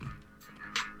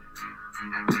Hello,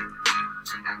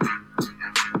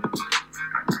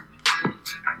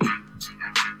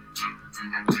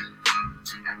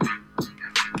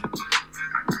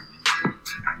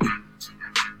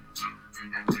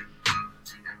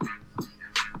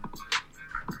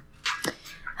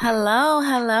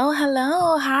 hello,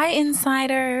 hello. Hi,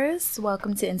 Insiders.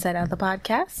 Welcome to Inside Out the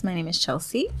Podcast. My name is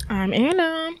Chelsea. I'm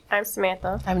Anna. I'm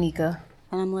Samantha. I'm Nika.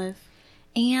 And I'm Liv.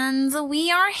 And we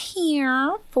are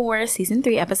here for Season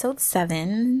 3, Episode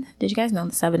 7. Did you guys know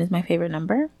that 7 is my favorite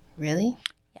number? Really?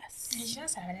 Yes. Did you know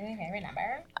 7 is my favorite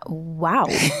number? Wow.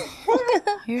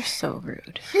 You're so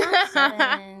rude.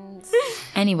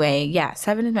 Anyway, yeah,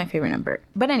 7 is my favorite number.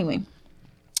 But anyway.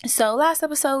 So last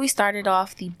episode, we started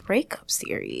off the breakup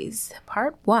series,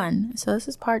 part 1. So this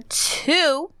is part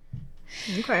 2.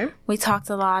 Okay. We talked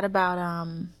a lot about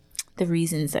the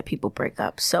reasons that people break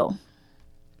up. So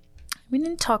we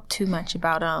didn't talk too much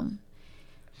about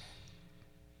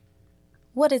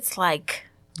what it's like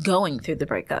going through the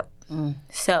breakup.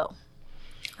 So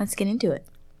let's get into it.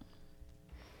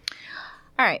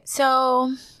 All right.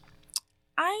 So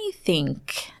I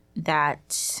think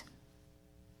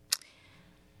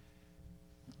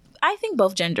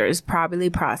both genders probably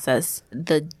process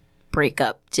the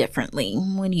breakup differently.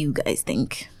 What do you guys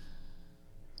think?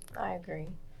 I agree.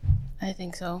 I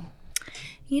think so.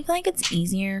 You feel like it's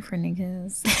easier for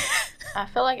niggas? I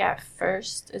feel like at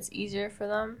first it's easier for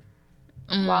them,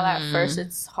 while at first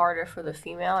it's harder for the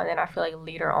female, and then I feel like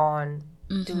later on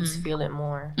dudes feel it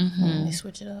more. They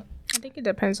switch it up. I think it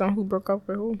depends on who broke up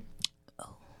with who.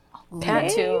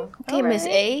 That too. Okay, Miss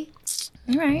A.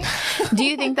 All right. Do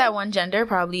you think that one gender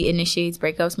probably initiates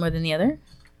breakups more than the other?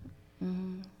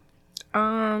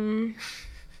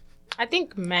 I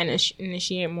think men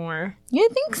initiate more. You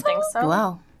think so? Think so?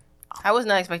 Wow. I was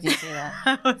not expecting you to say that.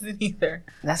 I wasn't either.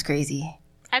 That's crazy.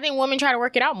 I think women try to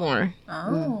work it out more.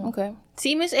 Oh. Okay.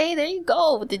 See, Miss A, there you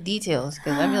go with the details.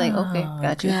 Because I'd be like, okay,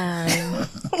 got you.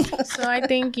 So I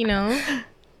think,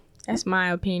 that's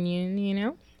my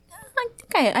opinion,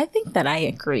 I think that I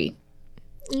agree.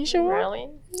 You sure? Really?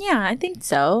 Yeah, I think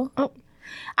so. Oh.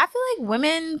 I feel like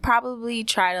women probably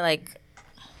try to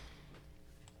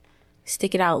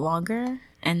stick it out longer,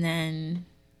 and then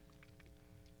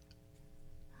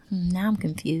now I'm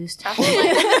confused. I feel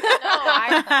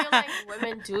like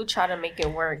women do try to make it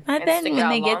work. And then when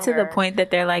they get to the point that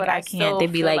they're like, but I can't, they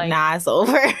be feel like, nah, it's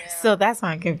over. So that's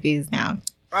why I'm confused now.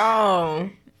 Oh.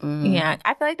 Yeah,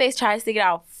 I feel like they try to stick it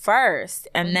out first,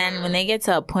 and then when they get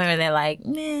to a point where they're like,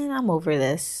 man, I'm over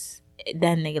this,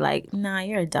 then they like, nah,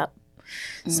 you're a duck.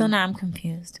 So now I'm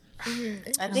confused.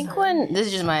 I think this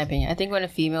is just my opinion. I think when a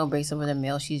female breaks up with a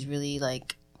male, she's really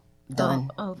done.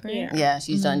 Over. Yeah.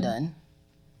 She's done.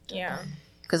 Yeah.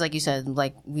 Because like you said,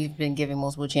 we've been given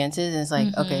multiple chances, and it's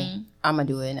like, okay, I'm going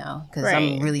to do it now. Because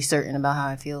I'm really certain about how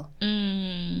I feel.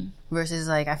 Versus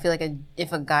I feel like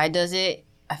if a guy does it,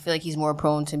 I feel like he's more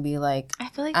prone to be like, I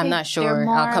feel like I'm not sure, they're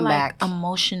more I'll come back.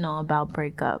 Emotional about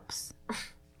breakups.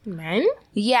 Men?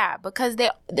 Yeah, because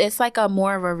it's like a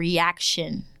more of a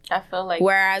reaction. I feel like.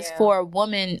 Whereas for a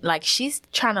woman, she's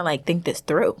trying to think this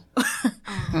through.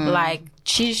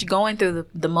 She's going through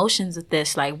the motions of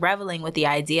this, reveling with the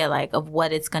idea of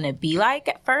what it's gonna be like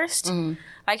at first.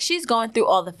 She's going through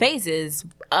all the phases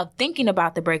of thinking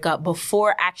about the breakup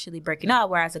before actually breaking up.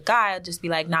 Whereas a guy will just be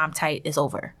like, nah, I'm tight, it's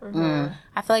over.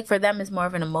 I feel like for them it's more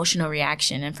of an emotional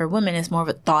reaction, and for women it's more of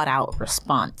a thought out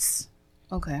response.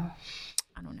 Okay.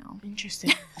 I don't know.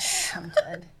 Interesting. I'm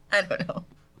dead. I don't know.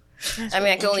 I mean,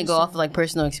 I can only go off of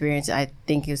personal experience. I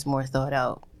think it's more thought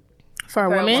out. For a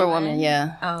woman? For women,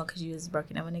 yeah. Oh, because you was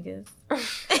broken up with niggas.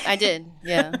 I did,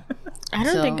 yeah. I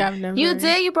don't think I've never. You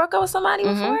did? You broke up with somebody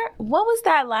before? What was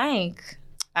that like?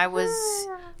 I was.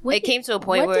 It came to a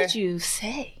point where. What did you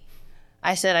say?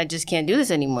 I said I just can't do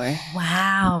this anymore.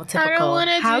 Wow, typical. I don't want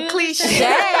to How do cliche.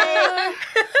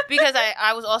 Because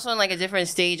I was also in a different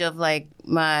stage of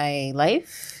my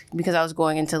life, because I was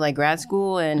going into grad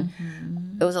school, and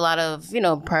it was a lot of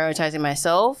prioritizing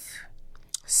myself.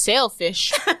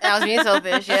 Selfish. I was being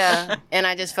selfish, yeah, and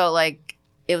I just felt like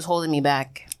it was holding me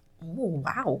back. Oh,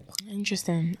 wow.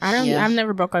 Interesting. I've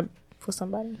never broke up with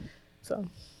somebody, so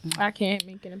I can't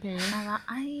make an opinion.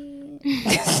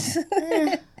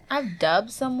 I've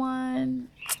dubbed someone.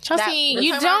 Chelsea,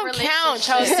 you don't count,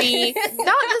 Chelsea.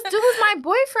 No, this dude was my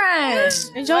boyfriend.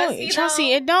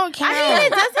 Chelsea, it don't count. I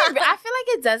feel like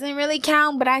it doesn't really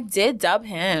count, but I did dub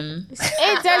him.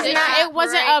 It does not. It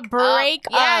wasn't a break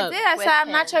up. Yeah, I did. I said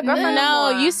I'm not your girlfriend. No,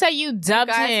 anymore. you said you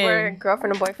dubbed guys him. were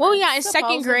girlfriend and boyfriend. Well, yeah, in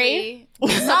second grade. No,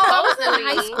 I was in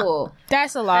high school.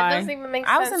 That's a That lie. doesn't even make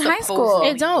I sense. was in high school.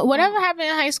 It don't. Whatever happened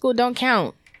in high school don't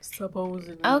count.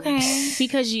 Supposedly. Okay.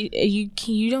 Because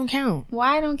you don't count.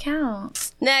 Why I don't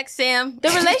count? Next, Sam. The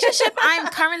relationship I'm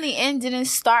currently in didn't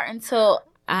start until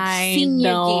I senior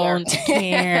don't year.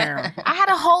 care. I had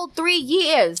a whole 3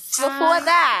 years before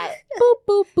that. Boop,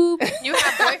 boop, boop. You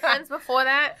had boyfriends before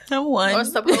that? One. Or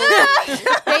supposedly?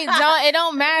 It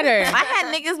don't matter. I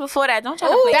had niggas before that. Don't try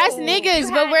to play. That's niggas,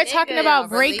 but we're talking about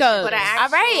breakups. But All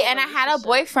right, and I had a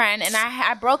boyfriend, and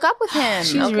I broke up with him.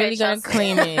 She's really gonna Chelsea.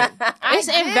 claim it. It's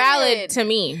did. invalid to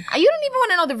me. You don't even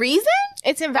want to know the reason?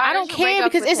 It's invalid. I Why don't did you break care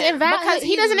up because with it's him? invalid. Because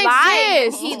He doesn't lied.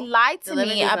 exist. He lied to The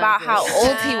limit me is not about good. how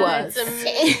old he was.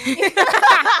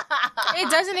 It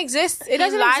doesn't exist. It He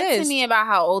doesn't lied exist. to me about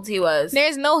how old he was.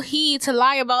 There's no he to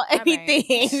lie about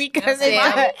anything because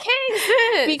That's it's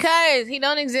it. because he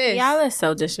don't exist. Y'all are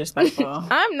so disrespectful.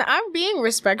 I'm being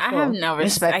respectful. I have no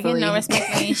respect. I get no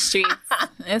respect in these streets.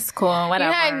 It's cool. You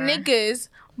Whatever. had niggas,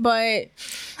 but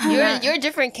You're a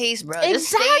different case, bro. exactly.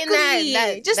 Just stay in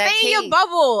that Just that stay in your case.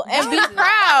 bubble and be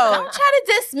proud. Don't try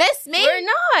to dismiss me. You're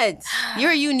not.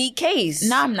 You're a unique case.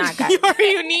 No, I'm not, guys. You're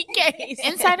a unique case.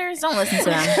 Insiders, don't listen to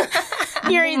them.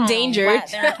 You're They don't know endangered. What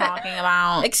they're talking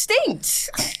about. Extinct.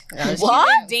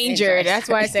 What? Endangered. That's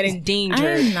why I said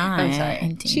endangered. I'm not. I'm sorry.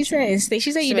 endangered. She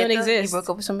said you don't Samantha, exist. You broke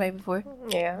up with somebody before?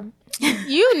 Yeah.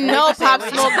 You know Pop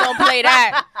Smoke don't play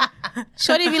that.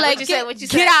 Shorty be like, you said? What you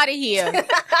get said?" out of here.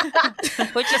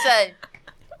 What you said?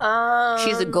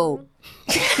 She's a goat.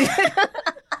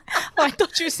 Oh, I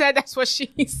thought you said that's what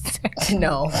she said.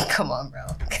 No, come on, bro.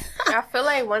 I feel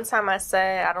like one time I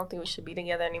said I don't think we should be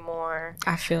together anymore.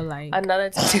 I feel like Another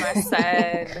time I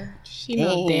said she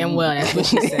knows damn well that's what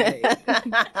she said.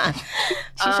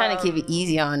 She's trying to keep it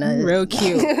easy on us. Real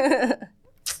cute.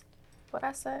 what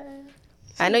I said.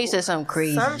 I know you said something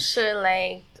crazy. Some shit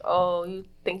like, oh, you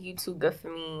think you too good for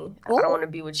me. I don't want to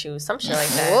be with you. Some shit like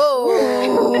that.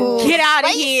 Whoa. Get out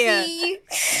of here.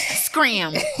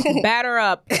 Scram. Batter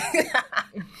up.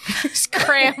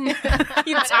 Scram.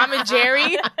 You Tom and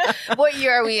Jerry. What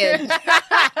year are we in?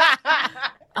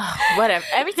 Whatever.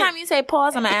 Every time you say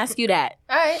pause, I'm going to ask you that.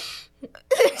 All right.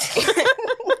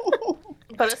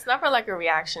 But it's never like a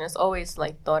reaction. It's always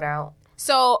like thought out.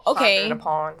 So, okay.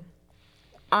 Pondered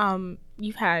upon.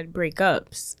 You've had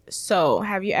breakups. So,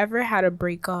 have you ever had a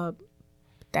breakup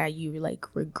that you like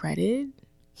regretted?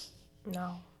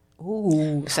 No.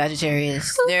 Ooh,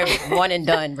 Sagittarius. They're one and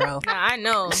done, bro. Nah, I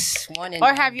know. One and Or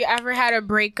done. have you ever had a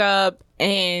breakup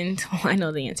and I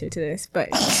know the answer to this, but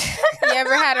you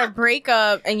ever had a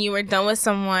breakup and you were done with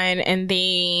someone and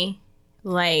they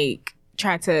like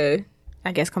tried to,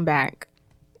 I guess, come back?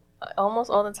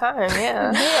 Almost all the time, yeah.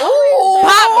 Ooh,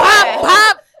 Pop,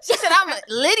 pop. She said, I'm a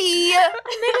Liddy.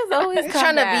 Niggas always They're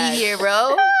trying to be here,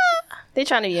 bro. They're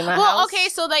trying to be in my house. Well, okay,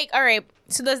 so like, all right.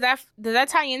 So does that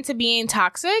tie into being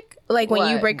toxic? Like when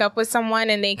you What? break up with someone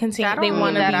and they continue, I don't they mean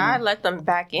want to that be. I let them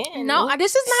back in. No,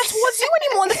 this is not towards you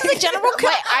anymore. This is a general,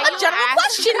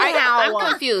 question now.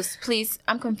 I'm confused. Please,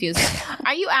 I'm confused.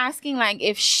 Are you asking like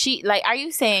if she like? Are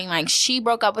you saying like she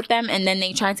broke up with them and then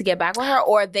they tried to get back with her,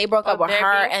 or they broke up with they're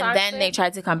her being and then toxic? they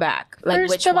tried to come back? Like First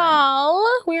which of one? all,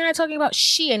 we're not talking about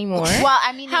she anymore. Well,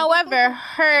 I mean, However,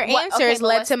 her What- okay, answers but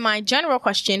led what's- to my general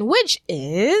question, which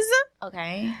is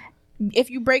okay. if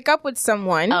you break up with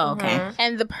someone Oh, okay.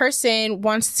 and the person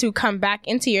wants to come back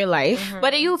into your life.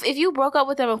 But if you broke up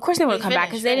with them, of course they would come back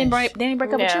because they didn't break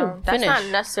up with Yeah, you. that's Finish. not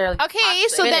necessarily Okay, toxic.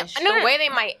 so then Finish. no, The way they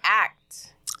might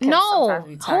act. no, sometimes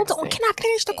be hold on. toxic. Can I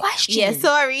finish the question? Yeah,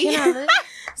 sorry.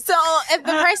 So if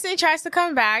the person tries to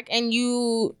come back and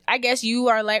you, I guess you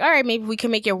are like, all right, maybe we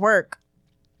can make it work.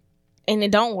 And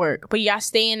it don't work, but y'all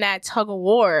stay in that tug of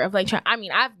war of like. I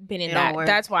mean, I've been in It don't that. work.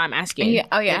 That's why I'm asking. You're It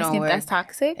don't asking if work. that's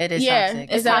toxic? It is Yeah,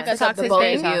 toxic. is that like a toxic of the toxic both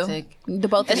thing? of you? Toxic. The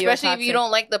both of you are Especially if you toxic.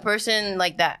 don't like the person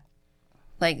like that.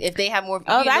 Like if they have more,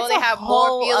 Oh, you know that's they a have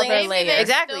whole more feelings. other layer. They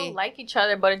Exactly. still like each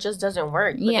other, but it just doesn't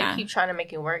work. But Yeah. they keep trying to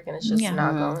make it work, and it's just Yeah.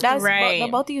 not going. That's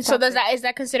Right. Both of you. So does toxic. is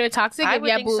that considered toxic? I if would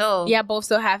y'all think both, so. Yeah, both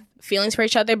still have feelings for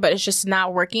each other, but it's just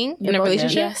not working in a both-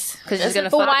 relationship. Yes. Because it's gonna.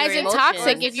 But fuck why up is your it toxic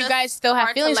emotions. if you It's guys still have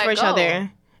hard to feelings let for each go.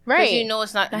 other? Because Right. you know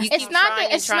it's not. You It's keep not. trying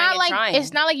and It's trying not and like trying.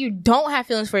 it's not like you don't have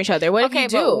feelings for each other. What Okay,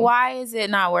 if you do? but why is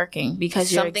it not working?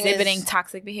 Because you're Something exhibiting is-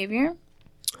 toxic behavior?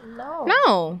 No.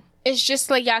 No, it's just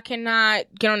like y'all cannot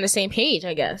get on the same page.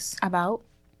 I guess. About?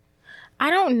 I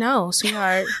don't know,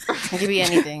 sweetheart. It could be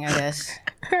anything, I guess.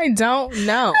 I don't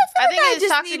know. I think I it's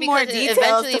just toxic need more because it details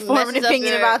eventually to form an messes up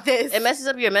opinion your- about this. It messes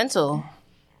up your mental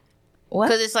What?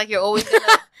 because it's like you're always gonna.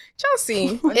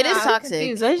 Chelsea. It is I'm toxic.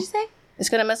 confused. What did you say? It's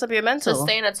gonna mess up your To mental.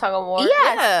 stay in a tug of war.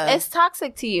 Yes, Yeah. it's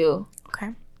toxic to you. Okay.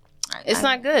 It's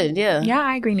not good. Yeah. Yeah,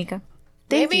 I agree, Nika.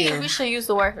 Thank Maybe you. we should use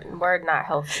the word not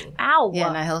healthy. Ow.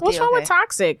 Yeah, not healthy. What's wrong with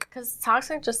toxic? Because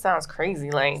toxic just sounds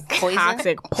crazy. Like, Poison?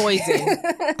 Toxic poison.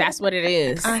 That's what it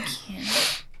is. I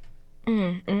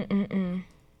can't.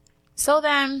 So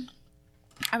then,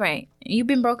 all right, you've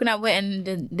been broken up with, and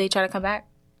did they try to come back?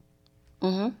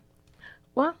 Mm-hmm.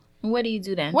 What? What do you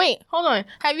do then? Wait, hold on.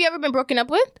 Have you ever been broken up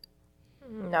with?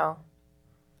 no.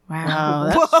 Wow,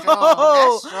 that's strong.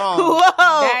 That's strong.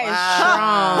 That is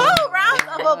strong. Rounds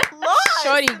of applause.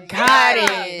 Shorty got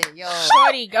it. Yo.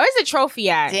 Shorty, where's the trophy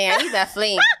at? Damn, I need that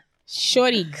flame.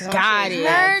 Shorty got it.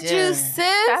 Heard you, Yeah.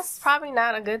 sis. That's probably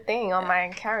not a good thing on my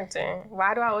character.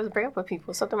 Why do I always break up with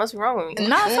people? Something must be wrong with me.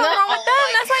 Not something wrong with them.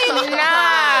 That's why you need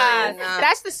Nah, Nah.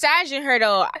 that's the Sag in her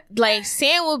though. Like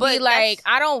Sam will be But like,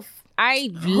 I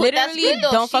That's literally good,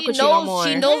 though. don't fuck She with you no knows- more.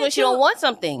 She knows when she don't want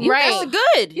something. Right. That's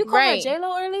good. You called Right. her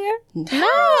J-Lo earlier? No.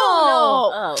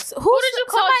 Oh, so who did you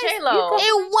call J-Lo?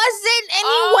 It wasn't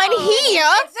anyone here.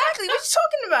 Exactly. What you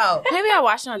talking about? Maybe I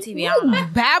watched it on TV. I don't know.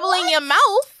 Babbling your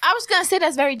mouth. I was gonna say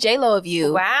that's very J-Lo of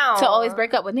you. Wow. To always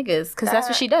break up with niggas, because that's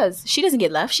what she does. She doesn't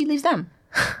get left. She leaves them.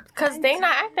 Because they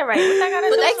not acting right. What that got to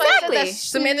do with Exactly.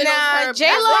 Samantha Nah, knows her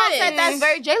J-Lo business. Said that's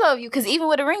very J-Lo of you, because even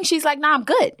with a ring, she's like, nah, I'm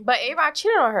good. But A-Rod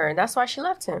cheated on her. That's why she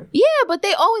left him. Yeah, but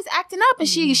they always acting up, and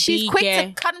she's quick BK.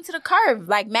 to cut into the curve.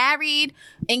 Like married,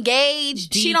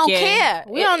 engaged, she don't BK. care.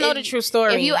 We don't know the true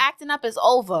story. If you acting up, it's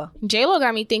over. J-Lo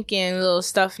got me thinking little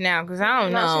stuff now because I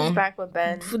don't Now she's know. back with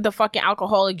Ben. The fucking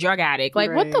alcoholic drug addict.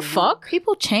 Like, what the fuck?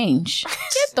 People change.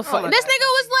 Get the fuck. This nigga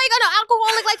was like an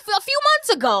alcoholic like a few months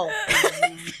ago.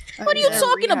 What are you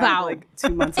talking about? Like 2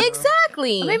 months ago.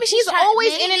 Exactly. Maybe she's try-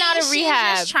 always maybe in and out of she's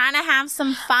rehab. just trying to have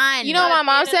some fun. You know what my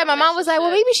mom said? My mom was like,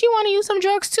 well, maybe she want to use some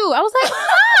drugs too. I was like,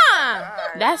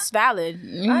 Mom. That's valid.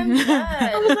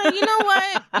 I was like, you know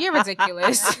what? You're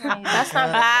ridiculous. That's not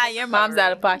Ah, your mom's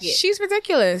out of pocket. She's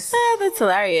ridiculous. Ah, that's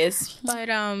hilarious. But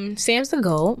Sam's the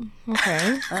GOAT.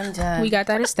 Okay. I'm done. We got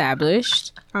that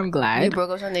established. I'm We glad. broke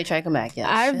up Sunday. They tried to come back. Yes,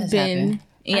 I've that's been. happened.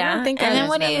 Yeah. don't think and I then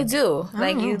what do you understand do?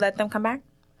 Like you let them come back?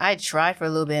 I tried for a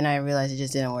little bit and I realized it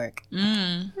just didn't work.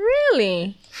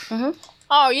 Really? Mhm.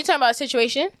 Oh, you're talking about a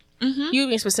situation? You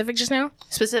being specific just now?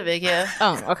 Specific, yeah.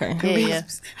 Oh, okay. Yeah.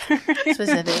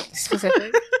 Specific.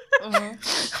 Specific. Why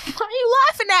are you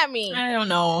laughing at me? I don't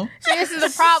know. See, this is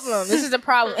the problem. This is the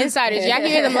problem. Insiders, y'all can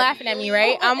hear them laughing at me,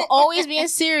 right? I'm always being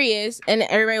serious, and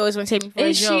everybody always want to take me for a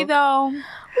Is joke. she though?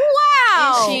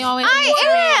 Wow. Is she always?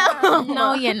 I am.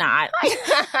 No, you're not.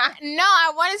 No,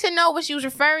 I wanted to know what she was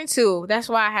referring to. That's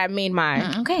why I had made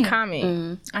my Okay.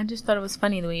 comment. I just thought it was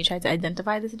funny the way you tried to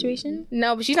identify the situation.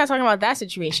 No, but she's not talking about that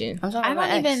situation. I'm talking I about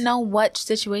don't ex. even know what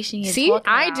situation you're See, talking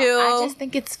I about. do. I just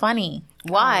think it's funny.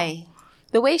 Why?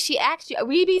 The way she asked you.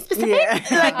 Were you being specific? Yeah.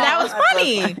 Like, that was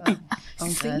funny.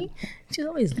 I'm done. She's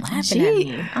always laughing at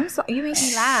me. I'm so you make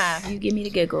me laugh. You give me the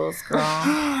giggles, girl.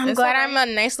 I'm glad I'm a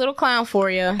nice little clown for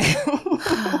you. I'm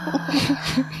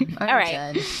All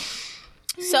right. done.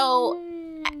 So,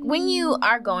 when you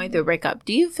are going through a breakup,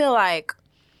 do you feel like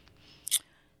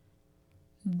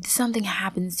something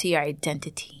happens to your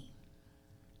identity?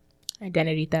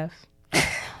 Identity theft.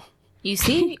 You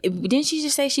see? Didn't she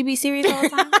just say she be serious all the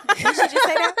time? Didn't she just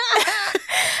say that?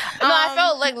 No, I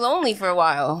felt like lonely for a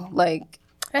while. Like,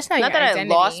 That's not, not your that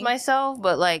identity. I lost myself,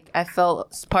 but like I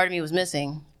felt part of me was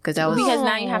missing because I was Because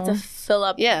now you have to fill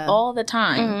up Yeah. all the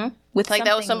time with like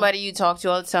that was something- somebody you talk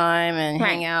to all the time and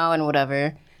hang Right. out and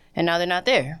whatever, and now they're not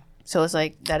there. So it's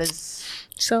like that is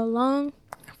So long.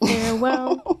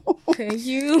 Farewell to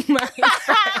you, my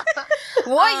friend.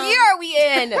 What year are we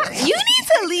in? You need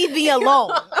to leave me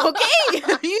alone,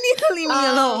 okay? You need to leave me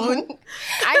alone.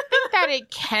 I think that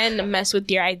it can mess with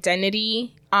your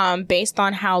identity based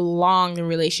on how long the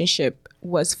relationship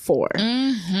was for.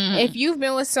 If you've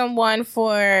been with someone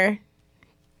for,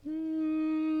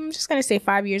 I'm just going to say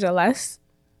 5 years or less.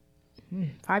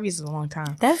 5 years is a long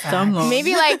time. That's dumb.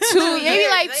 Maybe like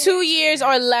 2 years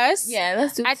or less. Yeah,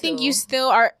 let's do I think you still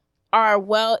are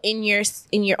well in your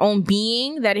own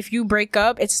being, that if you break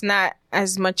up, it's not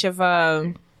as much of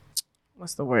a,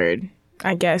 what's the word?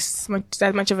 I guess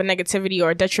as much of a negativity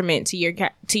or a detriment to your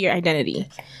identity.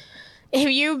 If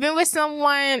you've been with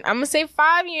someone, I'm gonna say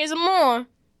 5 years or more.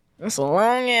 That's a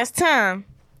long ass time.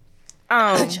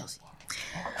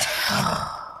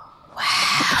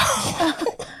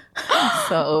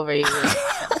 so over you.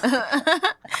 Anna,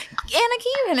 can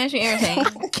you finish your irritating?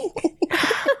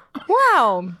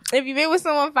 Wow. If you've been with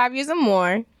someone 5 years or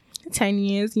more, 10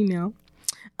 years, you know.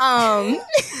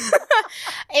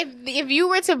 If you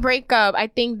were to break up, I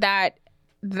think that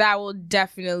that will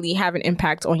definitely have an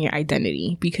impact on your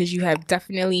identity because you have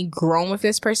definitely grown with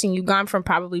this person. You've gone from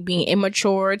probably being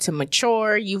immature to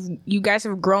mature. You guys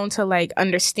have grown to like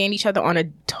understand each other on a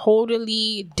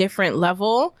totally different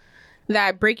level.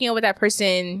 That breaking up with that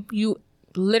person, you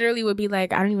literally would be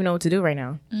like, I don't even know what to do right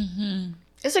now. Mm-hmm.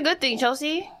 It's a good thing,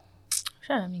 Chelsea.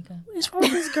 Shut up, Mika. What's wrong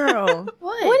with this girl?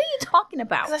 What are you talking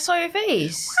about? Because I saw your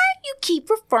face. Why do you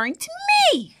keep referring to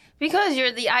me? Because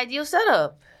you're the ideal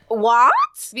setup. What?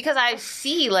 Because I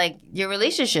see, like, your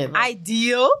relationship.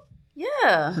 Ideal?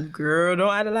 Yeah. Girl, don't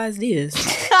idolize this.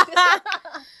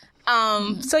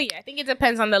 So yeah, I think it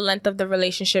depends on the length of the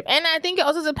relationship. And I think it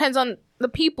also depends on the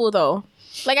people, though.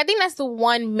 Like, I think that's the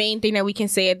one main thing that we can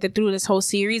say through this whole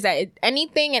series, that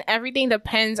anything and everything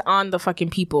depends on the fucking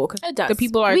people. 'Cause it does. The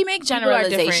people are, we make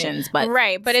generalizations, but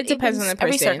right, but it depends on the person.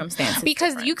 Every circumstance.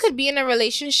 Because you could be in a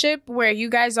relationship where you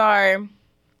guys are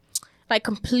like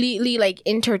completely like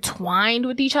intertwined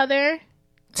with each other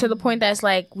to the point that's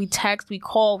like we text, we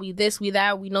call, we this, we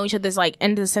that, we know each other's like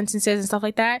end of the sentences and stuff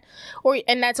like that,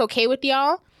 and that's okay with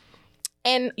y'all.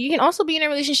 And you can also be in a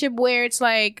relationship where it's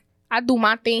like I do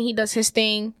my thing, he does his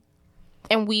thing,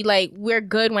 and we're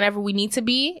good whenever we need to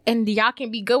be, and y'all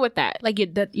can be good with that. Like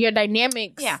your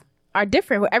dynamics are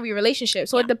different with every relationship,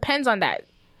 so it depends on that.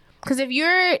 Because if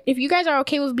you guys are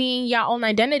okay with being your own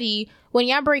identity, when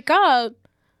y'all break up,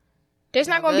 there's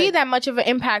not going to be that much of an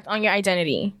impact on your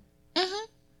identity.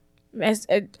 Mm-hmm.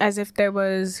 As if there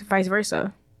was vice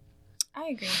versa. I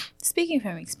agree. Speaking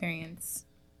from experience.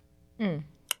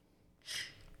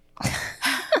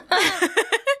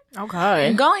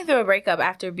 Okay. Going through a breakup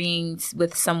after being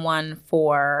with someone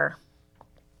for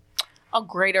a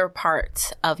greater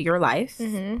part of your life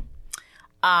is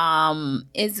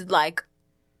like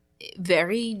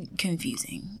very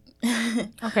confusing.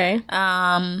 Okay.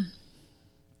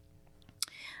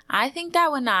 I think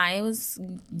that when I was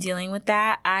dealing with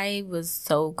that, I was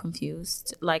so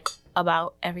confused, like,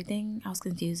 about everything. I was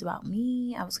confused about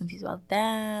me. I was confused about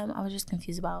them. I was just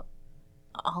confused about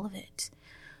all of it.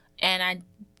 And I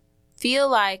feel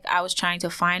like I was trying to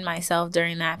find myself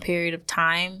during that period of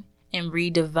time and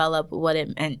redevelop what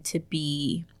it meant to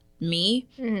be me.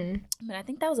 Mm-hmm. But I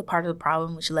think that was a part of the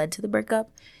problem which led to the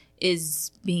breakup,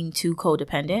 is being too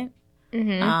codependent.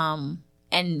 Mm-hmm.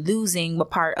 And losing a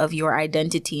part of your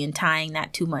identity and tying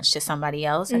that too much to somebody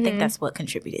else. Mm-hmm. I think that's what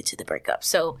contributed to the breakup.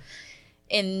 So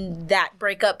in that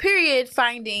breakup period,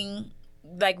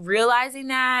 realizing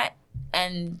that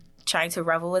and trying to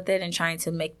revel with it and trying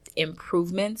to make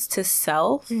improvements to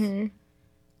self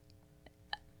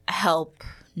help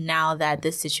now that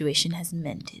the situation has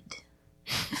mended.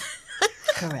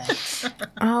 Correct.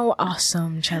 Oh,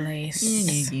 awesome, Chalice.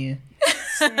 You.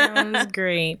 Sounds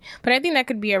great. But I think that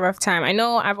could be a rough time. I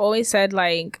know I've always said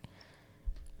like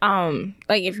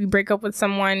if you break up with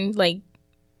someone, like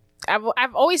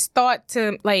I've always thought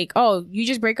to like, oh, you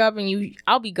just break up and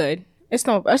I'll be good. It's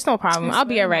no problem. I'll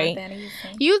be all right.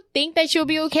 You think that you'll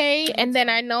be okay, and then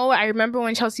I remember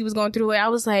when Chelsea was going through it, I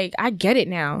was like, I get it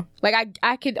now. Like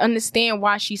I could understand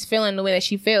why she's feeling the way that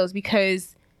she feels,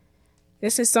 because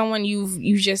this is someone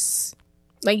you just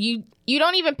like you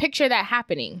don't even picture that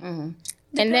happening. Mm-hmm.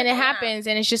 And then it happens,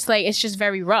 and it's just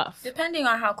very rough. Depending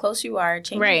on how close you are,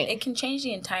 it can change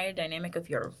the entire dynamic of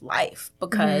your life.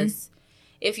 Because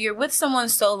if you're with someone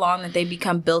so long that they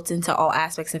become built into all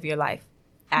aspects of your life,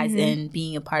 as in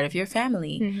being a part of your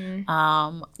family,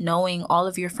 knowing all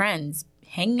of your friends,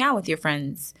 hanging out with your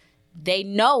friends, they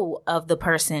know of the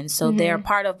person, so they're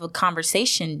part of a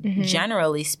conversation,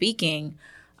 generally speaking.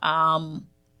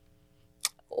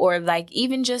 Or like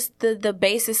even just the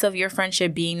basis of your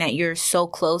friendship being that you're so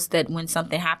close that when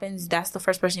something happens, that's the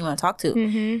first person you want to talk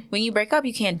to. When you break up,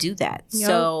 you can't do that. Yep.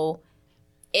 So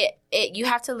you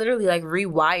have to literally like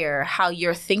rewire how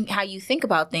you think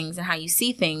about things and how you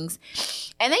see things.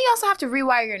 And then you also have to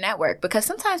rewire your network, because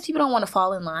sometimes people don't want to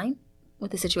fall in line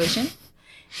with the situation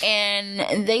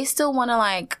and they still want to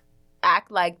like act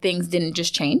like things didn't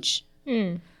just change.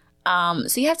 So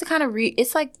you have to kind of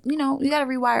it's like, you got to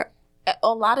rewire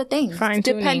a lot of things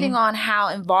depending on how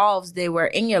involved they were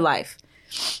in your life.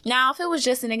 Now, if it was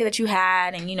just a nigga that you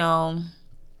had and,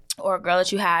 or a girl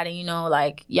that you had and,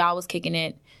 like y'all was kicking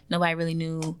it, nobody really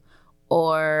knew,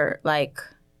 or like,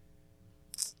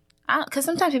 because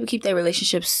sometimes people keep their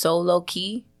relationships so low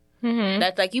key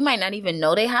that like you might not even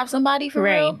know they have somebody for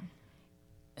real.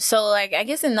 So like, I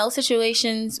guess in those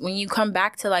situations, when you come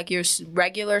back to like your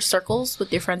regular circles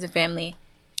with your friends and family,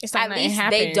 at least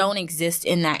they don't exist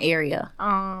in that area.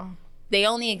 They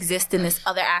only exist in this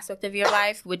other aspect of your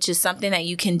life, which is something that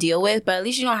you can deal with, but at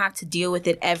least you don't have to deal with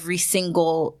it every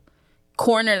single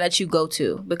corner that you go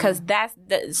to, because that's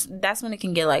when it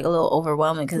can get like a little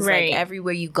overwhelming, because like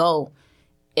everywhere you go,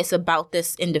 it's about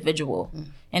this individual,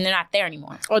 and they're not there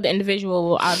anymore. Or the individual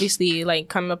will obviously like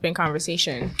come up in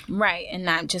conversation, right? And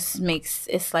that just makes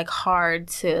it's like hard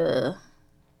to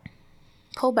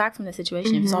pull back from the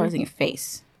situation if it's always in your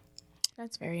face.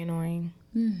 That's very annoying.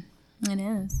 It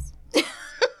is.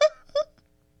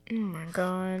 Oh my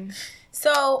god.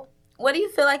 So, what do you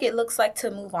feel like it looks like to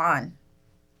move on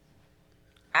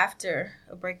after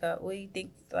a breakup? What do you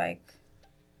think, like?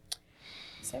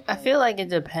 I feel like it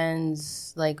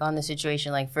depends, like, on the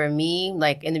situation. Like, for me,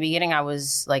 like, in the beginning, I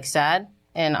was, like, sad.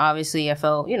 And obviously, I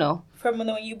felt, you know. From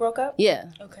when you broke up? Yeah.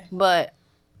 Okay. But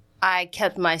I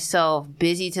kept myself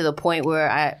busy to the point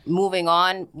where moving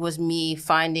on was me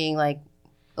finding, like,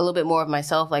 a little bit more of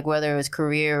myself, like, whether it was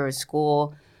career or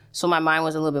school. So my mind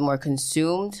was a little bit more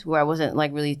consumed, where I wasn't,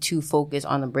 like, really too focused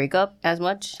on the breakup as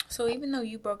much. So even though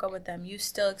you broke up with them, you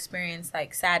still experienced,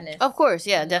 like, sadness? Of course,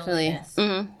 yeah, definitely.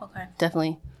 Mm-hmm. Okay.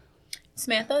 Definitely.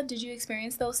 Samantha, did you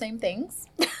experience those same things?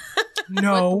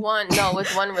 No.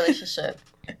 With one relationship.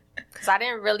 Because I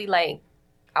didn't really, like,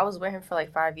 I was with him for,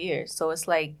 like, 5 years. So it's,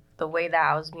 like, the way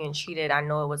that I was being treated, I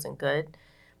know it wasn't good.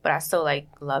 But I still, like,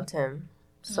 loved him.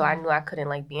 So I knew I couldn't,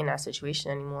 like, be in that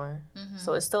situation anymore.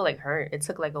 So it still, like, hurt. It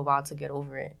took, like, a while to get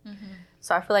over it.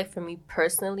 So I feel like for me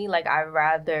personally, like, I'd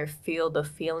rather feel the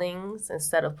feelings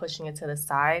instead of pushing it to the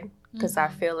side. Because I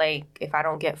feel like if I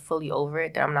don't get fully over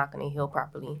it, then I'm not going to heal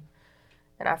properly.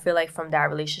 And I feel like from that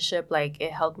relationship, like,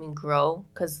 it helped me grow.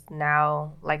 Because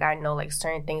now, like, I know, like,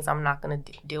 certain things I'm not going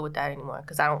to deal with that anymore.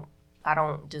 Because I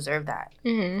don't deserve that.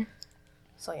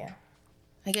 So, yeah.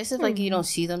 I guess if, like, you don't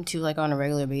see them, too, like, on a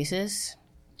regular basis...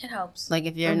 It helps. Like,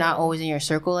 if you're not always in your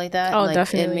circle like that, like,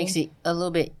 definitely. It makes it a little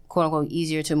bit, quote unquote,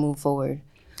 easier to move forward.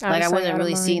 Like, I wasn't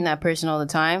really seeing that person all the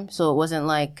time, so it wasn't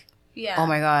like, oh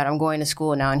my God, I'm going to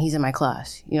school now and he's in my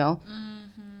class, you know?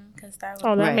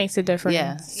 That makes a difference.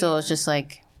 Yeah, so it's just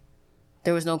like,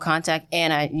 there was no contact,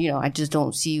 and I just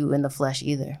don't see you in the flesh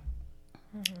either.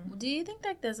 Do you think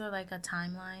that there's a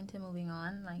timeline to moving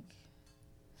on? Like,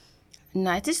 no,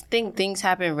 I just think things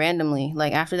happen randomly.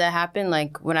 Like, after that happened,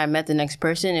 like, when I met the next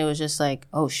person, it was just like,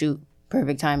 oh, shoot,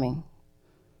 perfect timing.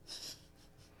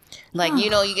 Like, you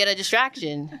know, you get a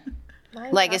distraction.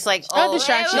 Like, it's like, oh,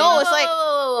 distraction. No, it's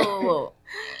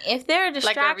like... If they're a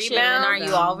distraction, then are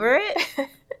you over it?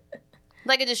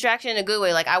 Like a distraction in a good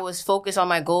way. Like, I was focused on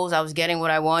my goals. I was getting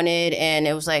what I wanted. And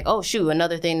it was like, oh, shoot,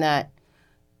 another thing that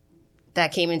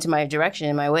came into my direction,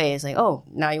 in my way. It's like, oh,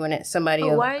 now you want somebody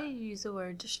else. Why did you use the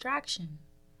word distraction?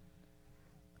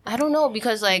 I don't know,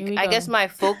 because, like, I guess my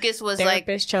focus was,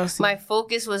 Therapist Chelsea. my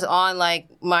focus was on, like,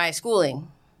 my schooling.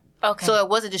 Okay. So it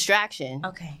was a distraction.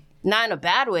 Okay. Not in a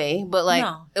bad way, but, like,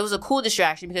 it was a cool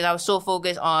distraction because I was so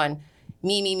focused on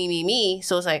me.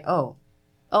 So it's like, oh,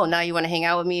 now you want to hang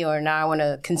out with me, or now I want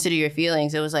to consider your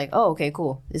feelings. It was like, oh, okay,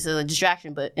 cool. This is a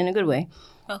distraction, but in a good way.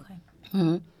 Okay.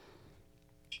 Mm-hmm.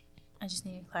 I just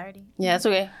needed clarity. Yeah, it's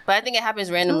okay. But I think it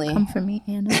happens randomly. Don't come for me,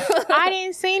 Anna. I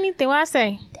didn't say anything. What I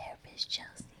say? Therapist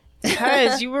Chelsea.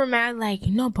 Because you were mad, like,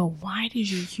 no, but why did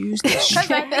you use this?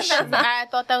 I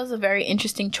thought that was a very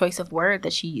interesting choice of word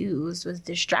that she used, was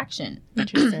distraction.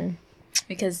 Interesting.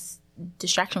 Because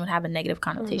distraction would have a negative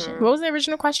connotation. What was the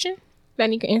original question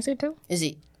that you could answer to? Is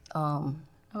it Well,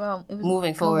 it was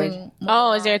moving forward?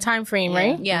 Is there a time frame,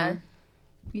 right? Yeah.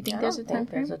 You think there's a time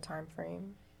frame? There's a time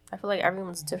frame. I feel like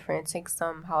everyone's different. It takes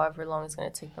them however long it's going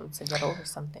to take them to get over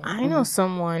something. I know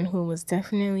someone who was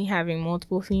definitely having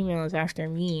multiple females after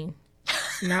me.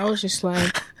 And I was just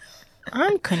like,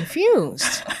 I'm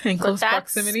confused. In close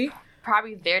proximity?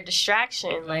 Probably their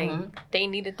distraction. Like, they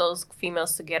needed those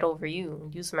females to get over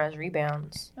you. Use them as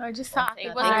rebounds. Or just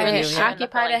occupy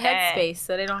the headspace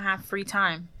so they don't have free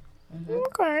time.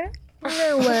 Okay.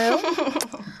 Very well.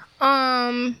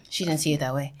 She didn't see it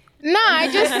that way.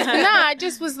 I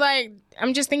just was like,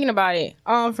 I'm just thinking about it.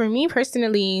 For me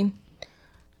personally,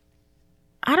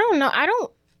 I don't know. I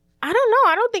don't know.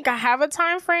 I don't think I have a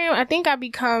time frame. I think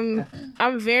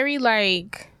I'm very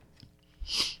like,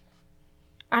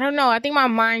 I don't know. I think my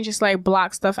mind just like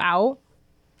blocks stuff out.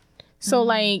 So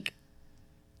like,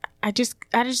 I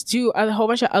just do a whole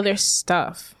bunch of other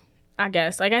stuff. I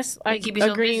guess like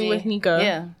agreeing with Nika.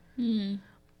 Yeah. Mm-hmm.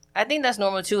 I think that's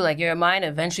normal too. Like, your mind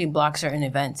eventually blocks certain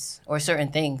events or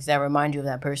certain things that remind you of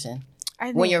that person.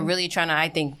 When you're really trying to, I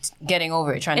think, getting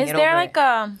over it, trying to get over it. Is there like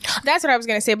That's what I was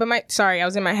gonna say, but I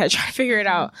was in my head trying to figure it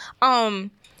out. I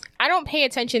don't pay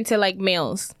attention to like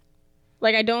males.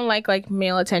 Like, I don't like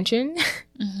male attention.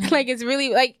 Like, it's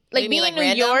really like being in New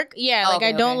York. Yeah,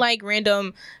 I don't like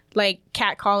random like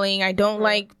catcalling. I don't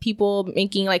like people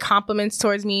making like compliments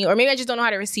towards me, or maybe I just don't know how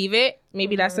to receive it.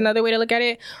 Maybe that's another way to look at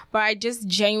it. But I just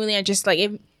genuinely, I just like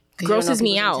it grosses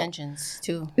me out. Intentions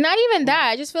too. Not even that.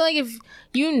 I just feel like if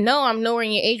you know I'm nowhere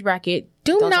in your age bracket,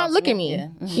 don't not look at me. Yeah.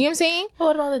 You know what I'm saying?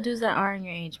 What about the dudes that are in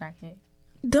your age bracket?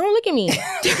 Don't look at me.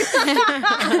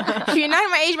 If you're not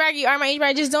in my age bracket, you are in my age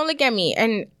bracket, just don't look at me.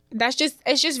 And that's just,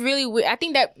 it's just really weird. I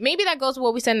think that maybe that goes to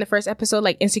what we said in the first episode,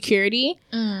 like insecurity.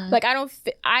 Like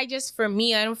for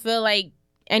me, I don't feel like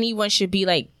anyone should be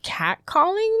like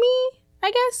catcalling me,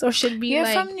 I guess, or should be You're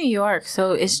like. from New York,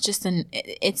 so it's just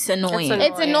it's annoying.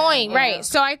 It's annoying, right?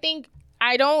 So I think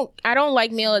I don't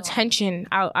like male attention.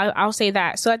 I'll say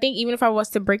that. So I think even if I was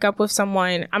to break up with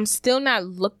someone, I'm still not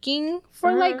looking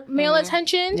for like male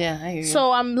attention. Yeah, I hear you.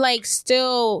 So I'm like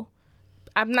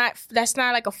I'm not. That's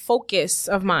not like a focus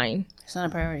of mine. It's not a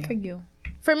priority. for you.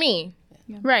 For me,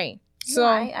 right? So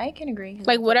I can agree.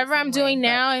 like whatever I'm doing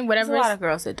now and There's whatever a lot of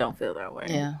girls that don't feel that way.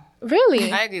 Yeah,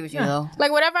 really. I agree with you though.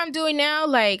 Like whatever I'm doing now,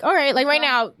 like all right, like right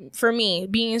now for me,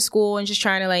 being in school and just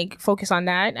trying to like focus on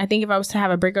that. I think if I was to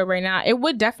have a breakup right now, it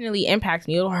would definitely impact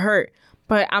me. It'll hurt,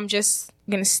 but I'm just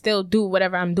gonna still do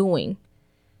whatever I'm doing.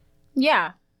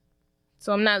 Yeah.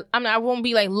 So I won't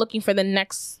be like looking for the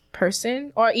next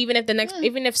person, or even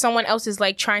if someone else is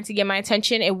like trying to get my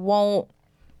attention, I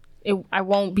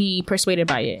won't be persuaded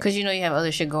by it. Because you know you have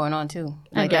other shit going on too.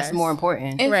 Like guess. that's more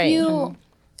important. If Right. you,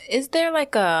 is there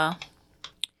like a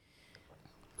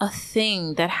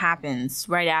thing that happens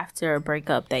right after a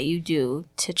breakup that you do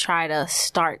to try to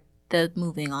start the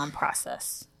moving on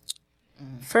process?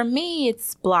 For me,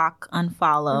 it's block,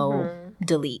 unfollow,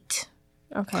 delete.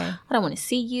 Okay. I don't want to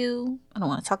see you. I don't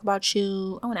want to talk about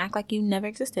you. I want to act like you never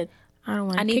existed. I don't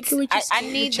want I to need kick it with your I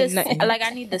need this. Like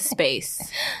I need the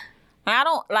space. I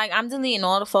don't like. I'm deleting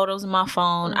all the photos on my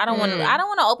phone. I don't want to. I don't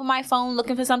want to open my phone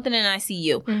looking for something and I see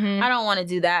you. I don't want to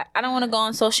do that. I don't want to go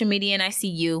on social media and I see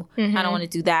you. I don't want to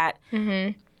do that.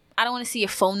 I don't want to see your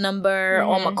phone number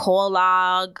or my call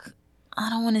log. I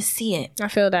don't want to see it. I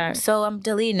feel that. So I'm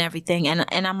deleting everything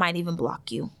and I might even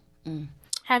block you.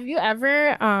 Have you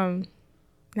ever,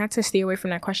 not to stay away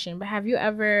from that question, but have you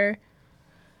ever,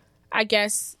 I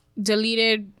guess,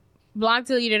 deleted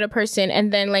a person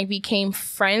and then like became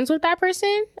friends with that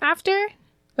person after?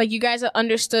 Like you guys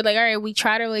understood, like, all right, we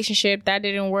tried a relationship, that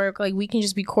didn't work, like we can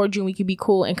just be cordial, we could be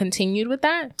cool, and continued with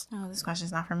that? Oh, this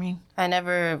question's not for me.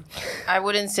 I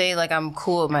wouldn't say like I'm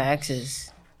cool with my exes.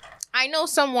 I know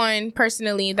someone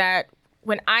personally that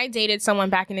when I dated someone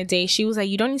back in the day, she was like,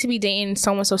 you don't need to be dating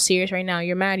someone so serious right now.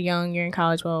 You're mad young. You're in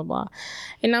college, blah, blah, blah.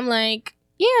 And I'm like,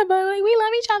 yeah, but like we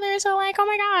love each other. So like, oh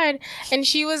my God. And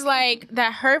she was like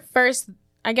that her first,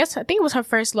 I think it was her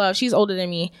first love. She's older than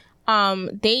me.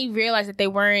 They realized that they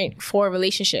weren't for a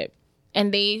relationship.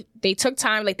 And they took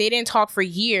time, like they didn't talk for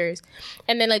years.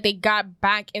 And then like they got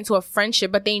back into a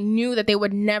friendship, but they knew that they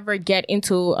would never get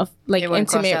into a like wouldn't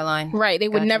intimate. cross that line. Right. They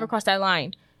would never cross that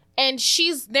line. And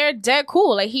they're dead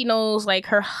cool. Like he knows like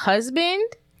her husband.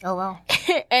 Oh wow.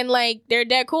 And like they're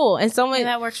dead cool. And someone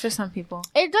That works for some people.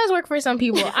 it does work for some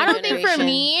people. I don't think for generation.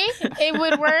 me it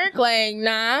would work. Like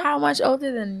nah. How much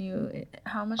older than you?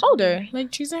 How much Older.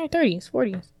 Like she's in her 30s,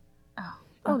 40s. Oh.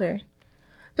 Older.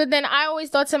 But then I always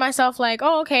thought to myself, like,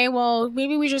 oh, okay, well,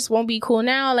 maybe we just won't be cool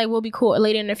now. Like, we'll be cool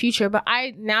later in the future. But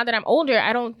now that I'm older,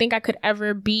 I don't think I could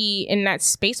ever be in that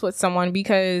space with someone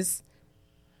because,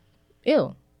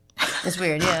 ew. It's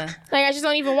weird, yeah. Like, I just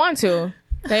don't even want to.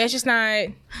 Like, it's just not,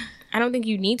 I don't think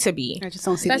you need to be. I just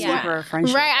don't see the That's need why- for a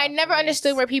friendship. Right. I never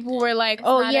understood where people were like,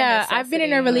 oh, not a yeah, I've been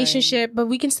in a necessity, relationship, but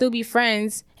we can still be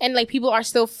friends. And, like, people are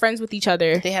still friends with each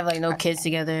other. They have like no kids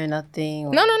together, nothing.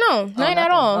 Or, No, not nothing.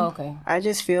 at all. Oh, okay. I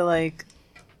just feel like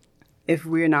if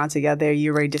we're not together,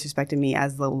 you already disrespected me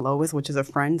as the lowest, which is a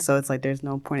friend. So it's like there's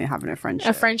no point in having a friendship.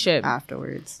 A friendship.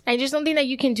 afterwards. I just don't think that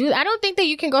you can do that. I don't think that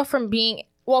you can go from being,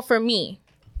 well, for me,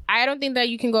 I don't think that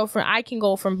you can go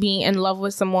from being in love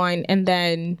with someone and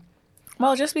then,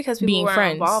 Well, just because people Being were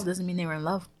friends. involved doesn't mean they were in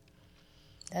love.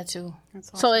 That too.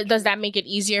 does that make it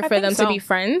easier for think them so. to be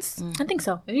friends? I think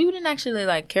so. If you didn't actually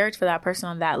like care for that person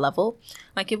on that level,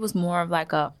 like it was more of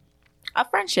like a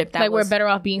friendship that Like was we're better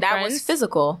off being that friends? was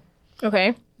physical.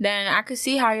 Okay. Then I could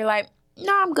see how you're like,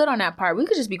 no, I'm good on that part. We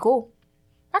could just be cool.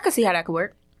 I could see how that could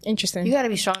work. Interesting. You gotta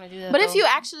be strong to do that. But though. if you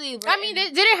actually, I mean,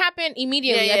 it didn't happen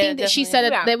immediately. Yeah, I yeah, think that she definitely.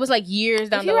 said that Yeah. it was like years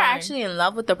down if the you were line. actually in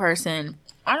love with the person,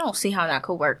 I don't see how that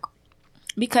could work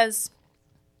because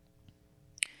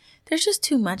there's just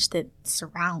too much that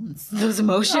surrounds those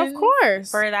emotions. Of course.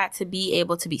 For that to be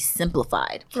able to be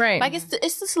simplified. Right. Like it's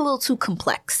just a little too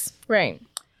complex. Right.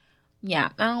 Yeah,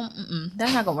 I don't.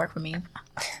 That's not gonna work for me.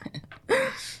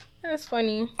 That's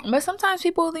funny. But sometimes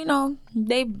people, you know,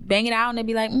 they bang it out and they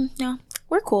be like, yeah,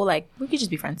 we're cool. Like, we could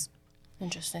just be friends.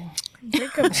 Interesting.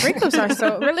 Breakups are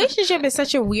so... Relationship is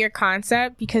such a weird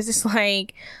concept because it's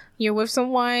like you're with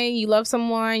someone, you love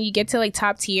someone, you get to like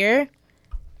top tier,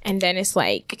 and then it's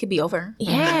like... It could be over.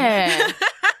 Yeah.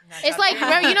 It's like,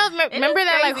 remember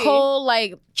that like whole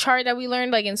like chart that we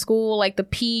learned like in school, like the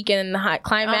peak and the hot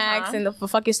climax and the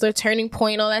fucking turning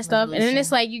point, all that stuff. And then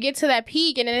it's like you get to that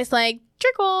peak and then it's like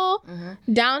trickle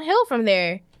downhill from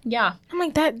there. Yeah. I'm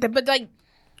like that, but like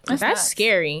that's nuts.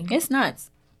 scary. It's nuts.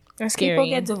 That's scary. People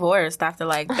get divorced after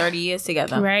like 30 years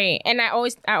together. Right. And I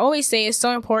always say it's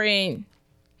so important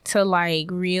to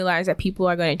like realize that people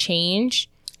are going to change.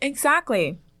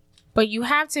 Exactly. But you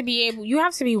have to be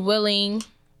willing.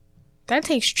 That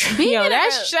takes that's What you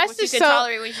just can so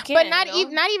tolerate, what you can't,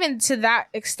 but not even to that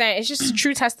extent. It's just a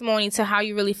true testimony to how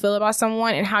you really feel about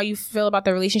someone and how you feel about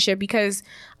the relationship, because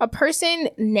a person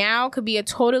now could be a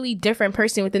totally different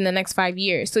person within the next 5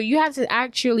 years. So you have to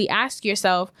actually ask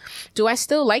yourself, do I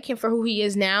still like him for who he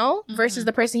is now versus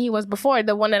the person he was before,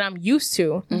 the one that I'm used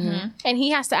to? And he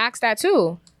has to ask that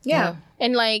too. Yeah.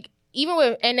 And like,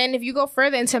 and then if you go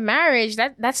further into marriage,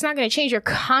 that's not going to change. You're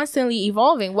constantly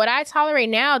evolving. What I tolerate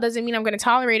now doesn't mean I'm going to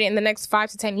tolerate it in the next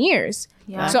 5 to 10 years.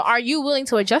 Yeah. So are you willing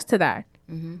to adjust to that?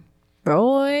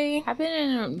 Boy. I've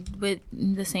been with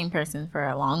the same person for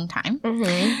a long time.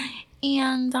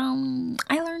 And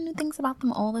I learn new things about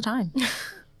them all the time.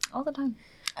 All the time.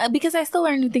 Because I still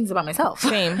learn new things about myself.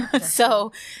 Same.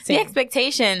 So the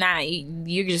expectation that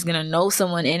you're just going to know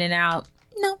someone in and out,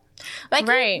 no. Like,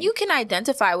 right. you can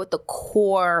identify with the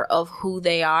core of who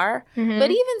they are, but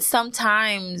even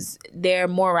sometimes their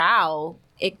morale,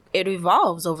 it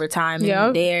evolves over time. Yep.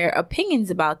 And their opinions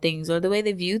about things or the way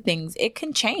they view things, it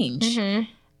can change.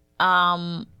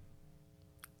 And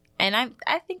I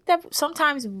think that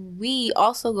sometimes we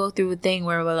also go through a thing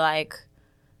where we're like,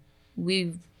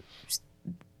 the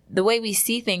way we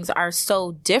see things are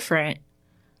so different,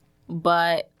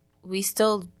 but we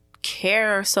still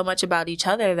care so much about each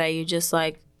other that you just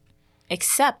like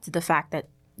accept the fact that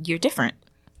you're different.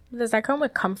 Does that come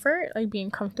with comfort? Like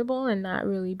being comfortable and not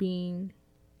really being...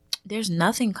 There's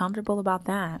nothing comfortable about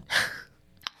that.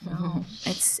 No.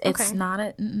 It's not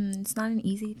it's not an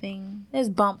easy thing. There's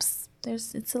bumps.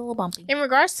 It's a little bumpy. In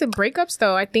regards to breakups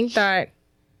though, I think that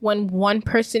when one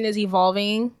person is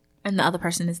evolving And the other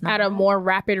person is not. at a more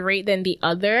rapid rate than the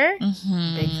other,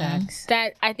 Big facts.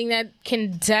 that I think that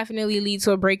can definitely lead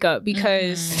to a breakup,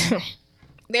 because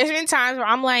there's been times where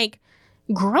I'm like,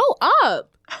 grow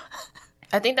up.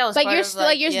 I think that was Like part you're of, still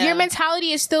like your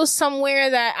mentality is still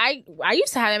somewhere that I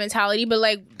used to have that mentality, but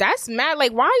like that's mad.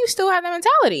 Like why you still have that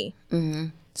mentality?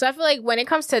 So I feel like when it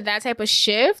comes to that type of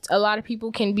shift, a lot of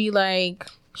people can be like,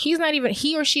 he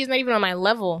or she is not even on my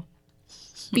level,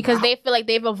 because they feel like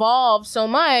they've evolved so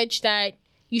much that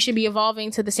you should be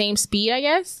evolving to the same speed, I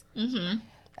guess.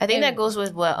 I think that goes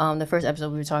with what the first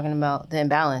episode we were talking about, the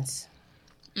imbalance.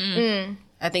 I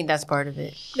think that's part of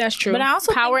it. That's true. But I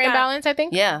also power think that- imbalance, I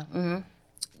think. Yeah.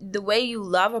 the way you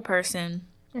love a person,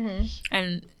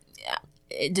 and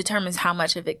it determines how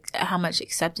much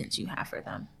acceptance you have for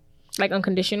them. Like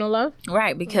unconditional love.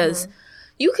 Right, because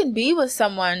you can be with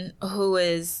someone who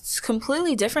is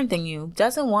completely different than you,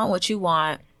 doesn't want what you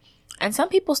want, and some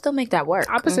people still make that work.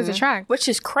 Opposites attract. Which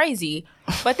is crazy,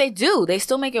 but they do. They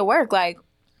still make it work. Like,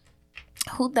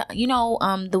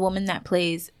 the woman that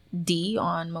plays Dee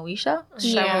on Moesha,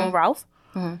 Cheryl Ralph,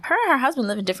 her and her husband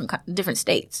live in different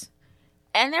states.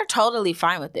 And they're totally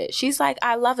fine with it. She's like,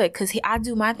 I love it because I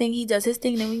do my thing, he does his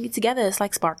thing, and then we get together. It's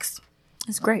like sparks.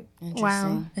 It's great.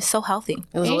 Wow. It's so healthy.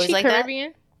 It was Ain't always she like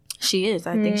Caribbean? She is.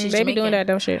 I think she's They be Jamaican. doing that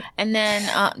though shit. And then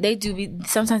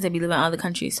sometimes they be living in other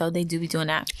countries, so they do be doing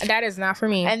that. That is not for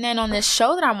me. And then on this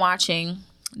show that I'm watching,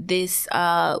 this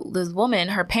woman,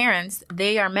 her parents,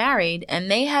 they are married,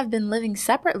 and they have been living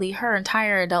separately her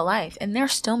entire adult life, and they're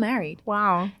still married.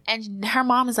 Wow. And her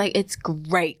mom is like, it's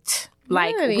great.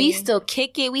 Like, Really? we still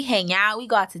kick it, we hang out, we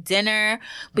go out to dinner,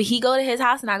 but he go to his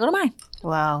house and I go to mine.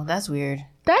 Wow, that's weird.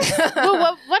 That's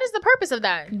what is the purpose of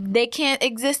that? They can't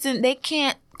they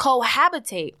can't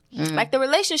cohabitate. Like, the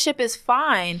relationship is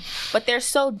fine, but they're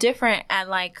so different at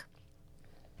like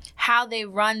how they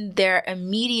run their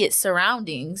immediate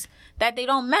surroundings that they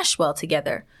don't mesh well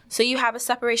together. So you have a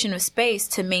separation of space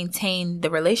to maintain the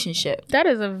relationship. That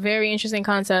is a very interesting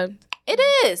concept. It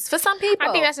is for some people.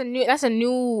 I think that's a new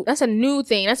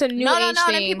thing. That's a new age no.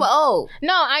 thing. Then people old.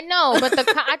 No, I know, but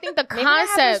I think the Maybe that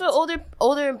happens concept. with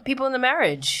older people in the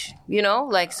marriage.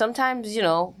 Like sometimes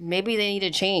maybe they need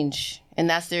a change, and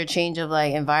that's their change of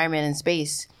like environment and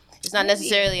space. it's not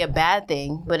necessarily a bad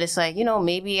thing, but it's like,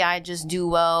 maybe I just do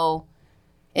well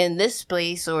in this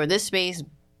space or this space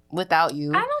without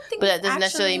you. I don't think but that doesn't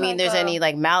necessarily mean there's any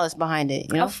like malice behind it,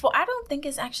 I don't think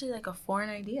it's actually like a foreign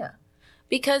idea.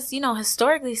 Because,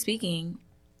 historically speaking,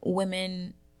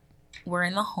 women were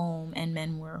in the home and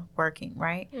men were working,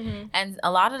 right? Mm-hmm. And a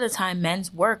lot of the time,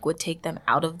 men's work would take them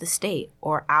out of the state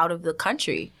or out of the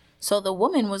country. So the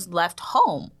woman was left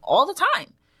home all the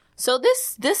time. So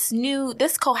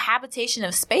this cohabitation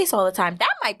of space all the time, that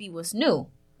might be what's new.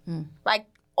 Mm. Like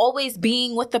always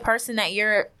being with the person that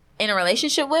you're in a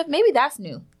relationship with, maybe that's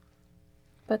new.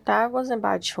 But that wasn't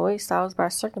by choice. That was by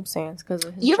circumstance because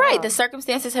of his You're job. right. The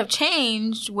circumstances have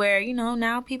changed where,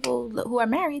 now people who are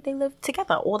married, they live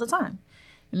together all the time.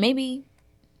 Maybe,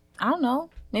 I don't know,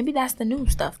 maybe that's the new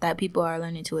stuff that people are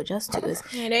learning to adjust to is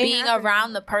being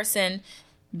around the person,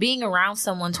 being around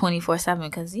someone 24/7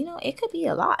 because, it could be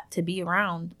a lot to be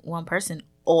around one person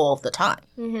all the time.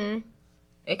 Mm-hmm.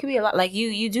 It could be a lot. Like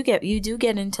you do get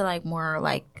into like more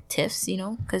like tiffs,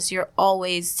 because you're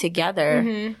always together.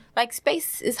 Mm-hmm. Like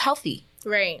space is healthy,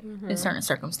 right? In certain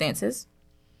circumstances.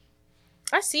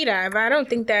 I see that, but I don't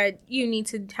think that you need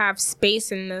to have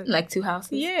space in the like two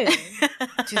houses. Yeah,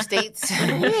 2 states.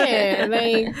 Yeah,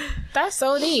 like that's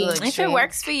so deep. If it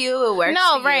works for you, it works.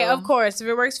 No, for right? You. Of course, if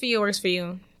it works for you, it works for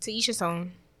you. To each his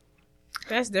own.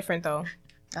 That's different, though.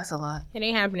 That's a lot. It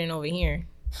ain't happening over here.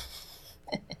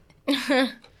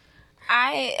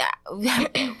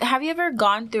 Have you ever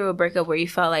gone through a breakup where you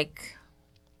felt like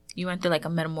you went through like a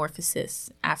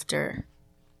metamorphosis after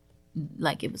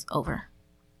like it was over?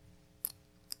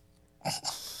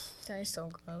 That is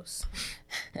so gross.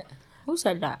 Who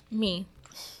said that? Me.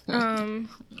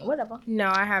 Whatever. No,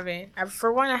 I haven't.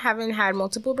 For one, I haven't had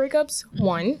multiple breakups.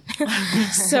 One.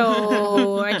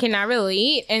 So I cannot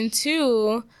relate. And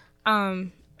two,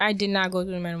 I did not go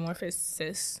through a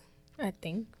metamorphosis, I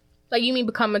think. Like, you mean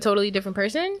become a totally different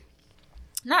person?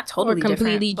 Not totally or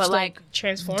completely different, but like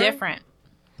transform? Different.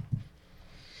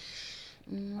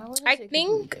 I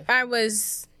think I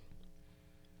was...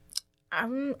 I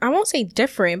won't say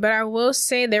different, but I will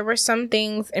say there were some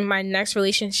things in my next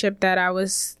relationship that I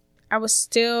was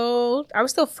still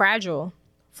fragile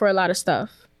for a lot of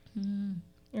stuff. Mm.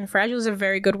 And fragile is a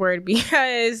very good word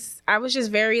because I was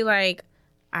just very like,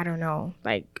 I don't know,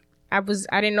 like I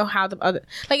didn't know how the other,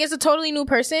 like it's a totally new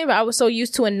person, but I was so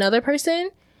used to another person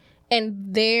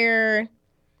and their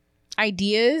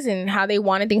ideas and how they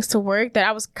wanted things to work that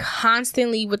I was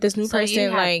constantly with this new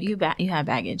person. You had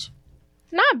baggage.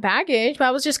 Not baggage, but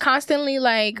I was just constantly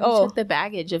like, you took the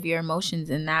baggage of your emotions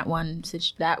in that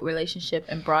that relationship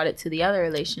and brought it to the other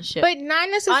relationship. But not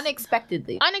necessarily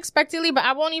unexpectedly. But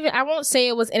I won't say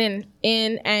it was in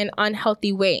an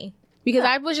unhealthy way because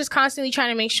I was just constantly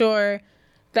trying to make sure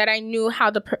that I knew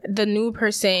how the new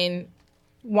person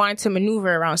wanted to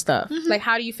maneuver around stuff. Mm-hmm. Like,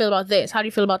 how do you feel about this? How do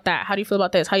you feel about that? How do you feel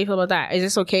about this? How do you feel about that? Is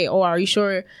this okay? Or are you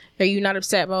sure? Are you not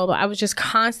upset? Blah, blah, blah. I was just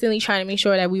constantly trying to make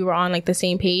sure that we were on like the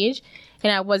same page.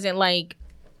 And I wasn't, like,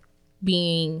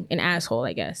 being an asshole,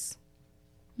 I guess.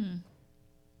 So,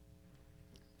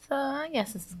 I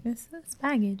guess it's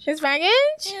baggage. It's baggage?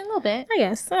 Yeah, a little bit. I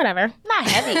guess. Whatever. Not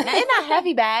heavy. It's not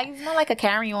heavy bags. It's not like a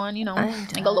carry-on,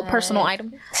 like a little personal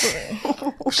item.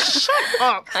 Shut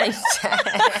up. I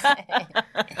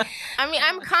mean,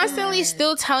 I'm constantly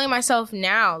still telling myself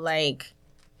now, like...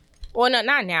 Well, no,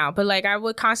 not now, but like I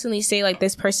would constantly say like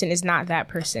this person is not that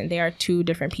person. They are two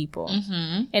different people,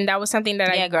 and that was something that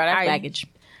that's baggage.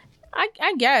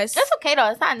 I guess that's okay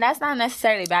though. That's not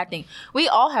necessarily a bad thing. We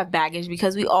all have baggage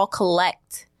because we all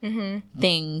collect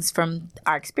things from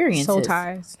our experiences, soul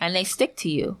ties, and they stick to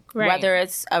you. Right. Whether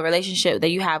it's a relationship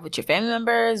that you have with your family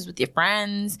members, with your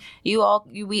friends, we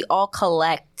all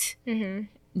collect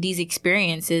these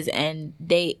experiences, and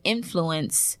they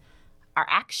influence our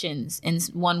actions in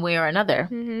one way or another.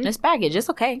 It's baggage. It's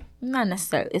okay. It's not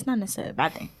necessarily a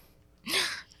bad thing.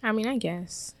 I mean, I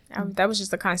guess that was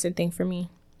just a constant thing for me.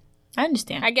 I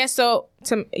understand. I guess so.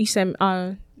 You said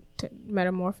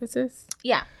metamorphosis.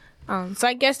 Yeah. So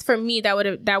I guess for me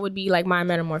that would be like my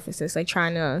metamorphosis, like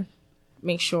trying to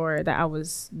make sure that I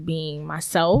was being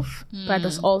myself, but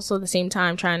at also the same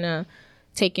time trying to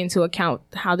take into account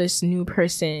how this new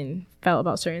person felt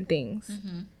about certain things.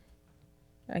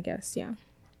 I guess, yeah.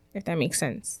 If that makes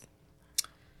sense.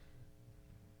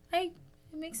 It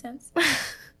makes sense.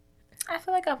 I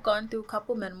feel like I've gone through a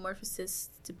couple metamorphoses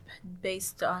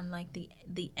based on like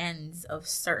the ends of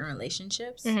certain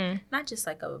relationships. Not just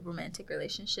like a romantic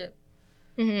relationship.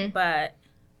 But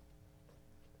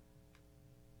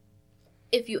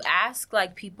if you ask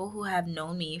like people who have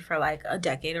known me for like a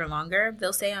decade or longer,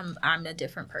 they'll say I'm a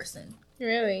different person.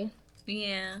 Really?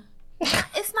 Yeah.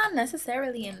 It's not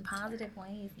necessarily in positive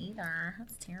ways either.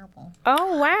 That's terrible.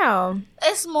 Oh, wow.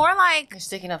 It's more like, You're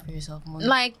sticking up for yourself more.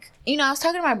 like, you know, I was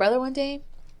talking to my brother one day,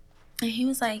 and he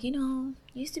was like, you know,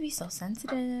 you used to be so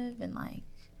sensitive and, like,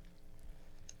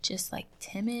 just, like,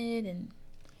 timid, and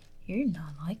you're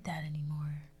not like that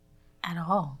anymore at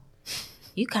all.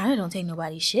 You kind of don't take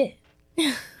nobody's shit.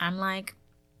 I'm like,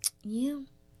 yeah.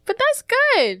 But that's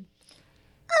good.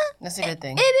 That's a good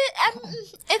thing.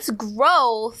 It's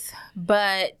growth,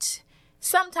 but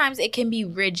sometimes it can be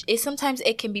rigid. Sometimes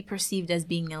it can be perceived as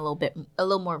being a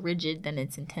little more rigid than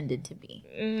it's intended to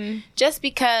be. Just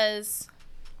because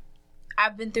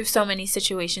I've been through so many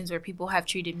situations where people have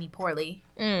treated me poorly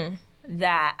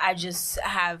that I just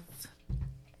have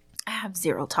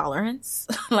zero tolerance.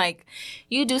 Like,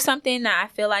 you do something that I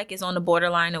feel like is on the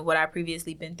borderline of what I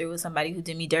previously been through with somebody who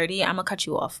did me dirty, I'm gonna cut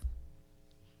you off.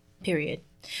 Period.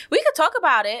 We could talk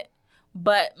about it,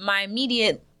 but my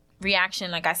immediate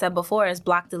reaction, like I said before, is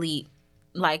block, delete.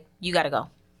 Like, you gotta go,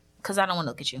 because I don't want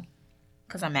to look at you,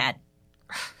 because I'm mad.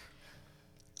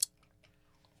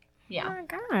 Yeah. Oh my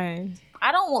God.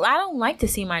 I don't like to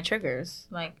see my triggers.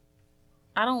 Like,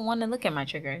 I don't want to look at my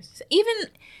triggers.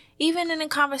 Even in a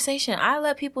conversation, I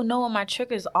let people know what my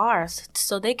triggers are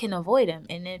so they can avoid them.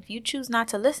 And if you choose not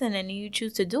to listen and you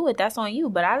choose to do it, that's on you.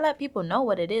 But I let people know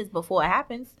what it is before it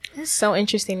happens. It's so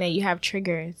interesting that you have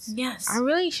triggers. Yes. I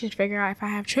really should figure out if I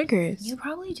have triggers. You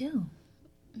probably do.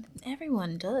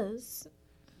 Everyone does.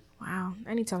 Wow.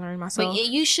 I need to learn myself. But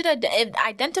you should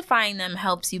identifying them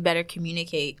helps you better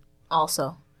communicate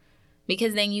also.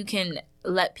 Because then you can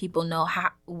let people know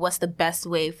what's the best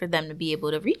way for them to be able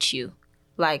to reach you.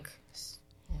 Like,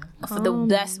 for the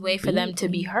best way for them to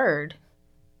be heard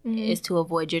is to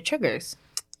avoid your triggers.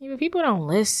 Yeah, but people don't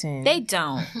listen. They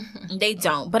don't. They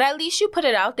don't. But at least you put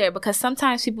it out there, because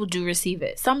sometimes people do receive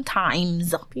it.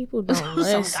 Sometimes. People don't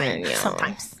listen.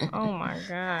 Sometimes. Oh my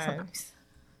God. Sometimes.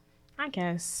 I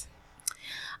guess.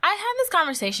 I had this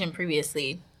conversation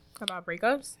previously About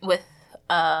breakups? with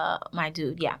my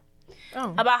dude, yeah.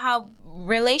 Oh. About how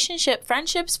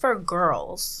friendships for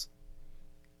girls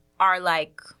are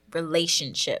like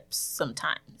relationships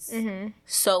sometimes. Mm-hmm.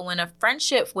 So when a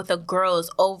friendship with a girl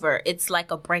is over, it's like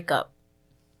a breakup.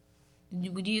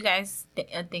 Do you guys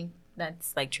think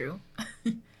that's like true?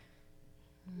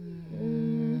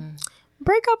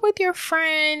 Break up with your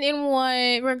friend in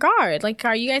what regard? Like,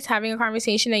 are you guys having a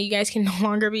conversation that you guys can no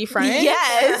longer be friends?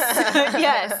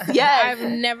 Yes. I've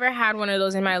never had one of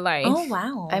those in my life. Oh,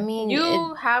 wow. I mean,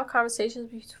 You have conversations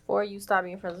before you stop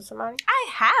being friends with somebody? I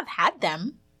have had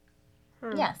them.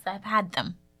 Yes, I've had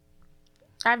them.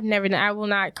 I've never done. I will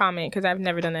not comment because I've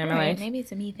never done that in my life. Maybe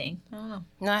it's a me thing. I don't know.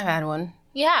 no, I've had one.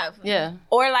 You have? Yeah.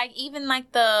 Or like even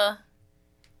like the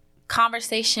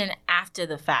conversation after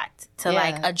the fact to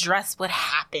like address what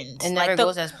happened. It never like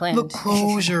goes as planned. The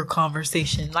closure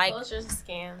conversation. Like, Closure's a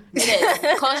scam. it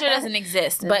is. Closure doesn't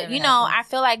exist. But never you know, I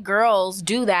feel like girls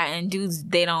do that, and dudes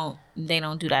they don't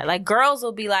do that. Like, girls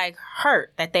will be like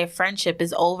hurt that their friendship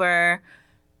is over.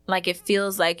 Like, it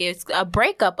feels like it's a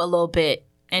breakup a little bit.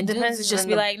 And dudes would just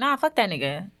be like, nah, fuck that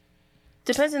nigga.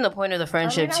 Depends on the point of the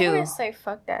friendship, I too. wouldn't say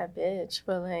fuck that bitch,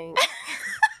 but like...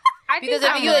 Because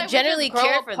if you generally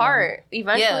care for them.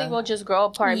 Eventually we'll just grow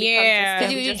apart. Yeah.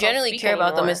 Because if you generally care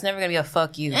about them, it's never going to be a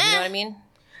fuck you. You know what I mean?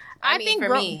 I mean, think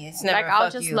for me, it's never Like, a I'll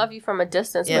fuck just you. love you from a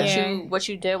distance, Yeah. but what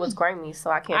you did was grimy, so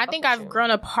I can't I fuck think with I've you.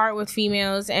 grown apart with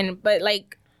females, but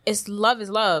like, it's love is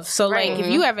love. So like, if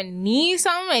you ever need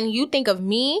something and you think of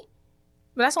me,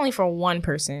 but that's only for one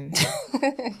person.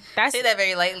 That's Say that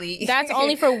very lightly. That's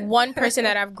only for one person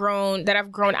that I've grown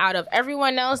out of.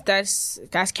 Everyone else, that's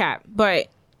cap. But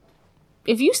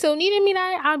if you still needed me,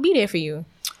 I'll be there for you.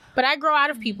 But I grow out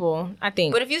of people, I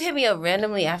think. But if you hit me up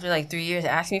randomly after like 3 years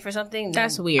asking me for something, then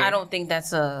That's weird. I don't think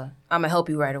that's I'm gonna help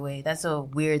you right away. That's a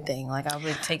weird thing. Like, I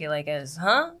would take it like as,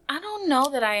 huh? I don't know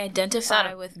that I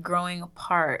identify with growing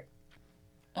apart.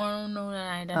 I don't know that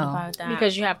I identify with that.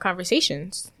 Because you have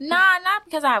conversations. Nah, not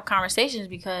because I have conversations,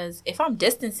 because if I'm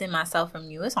distancing myself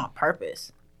from you, it's on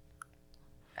purpose.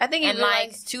 I think it And, like,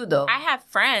 realize too, though. I have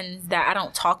friends that I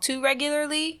don't talk to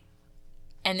regularly,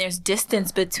 and there's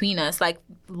distance between us, like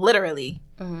literally.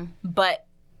 But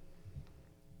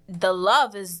the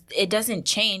love it doesn't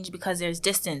change because there's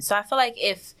distance. So I feel like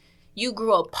if you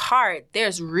grew apart,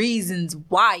 there's reasons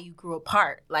why you grew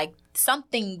apart. Like,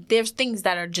 there's things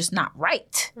that are just not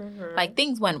right. Like,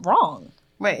 things went wrong.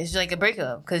 Right, it's like a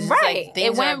breakup. Because Right, it's like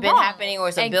things it went have been wrong. happening, or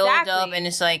it's a build up, Exactly. and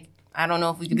it's like, I don't know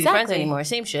if we could be friends Exactly. anymore.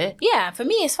 Same shit. Yeah, for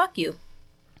me, it's fuck you.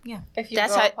 If you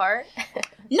That's grow how- apart.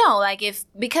 No, like,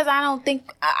 because I don't think,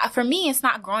 for me, it's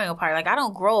not growing apart. Like, I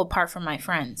don't grow apart from my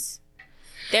friends.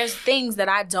 there's things that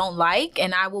I don't like,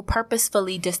 and I will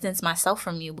purposefully distance myself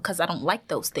from you because I don't like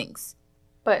those things.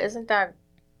 But isn't that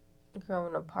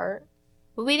growing apart?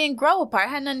 But we didn't grow apart.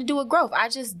 It had nothing to do with growth. I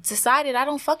just decided I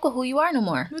don't fuck with who you are no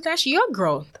more. But that's your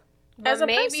growth. As a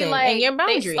maybe person like and your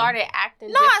boundary. they started acting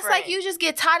No, different. it's like you just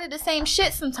get tired of the same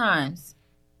shit sometimes.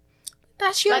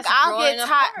 That's your Like I'll get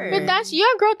tired. But that's your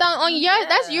growth on your.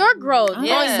 That's your growth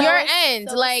Yeah. on your end.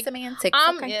 So Like semantics.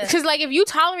 Okay. because like if you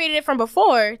tolerated it from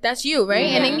before, that's you, right?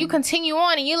 And then you continue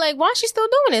on, and you're like, why is she still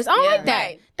doing this? I don't like that.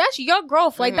 Right. That's your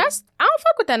growth. Like that's I don't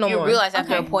fuck with that no You more. realize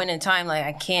after a point in time, like,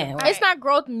 I can't. It's not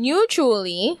growth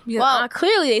mutually. Well,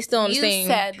 Clearly they still on the You same.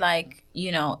 said like,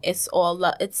 you know, it's all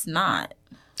love. It's not.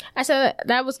 I said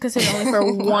that was considered only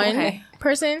for one Okay.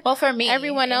 person. Well, for me,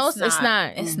 Everyone else, it's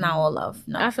not. It's not all love.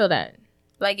 No. I feel that.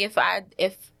 Like if I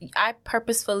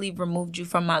purposefully removed you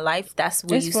from my life, that's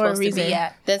where It's you're for a supposed to be reason.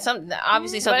 at. Then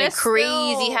obviously something it's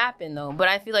crazy still- happened though. But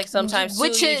I feel like sometimes too,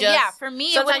 Which you is just, for me,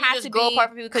 it sometimes would you have just to grow be apart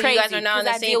from people because you guys crazy, are not on 'cause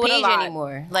the I same deal with a page lot.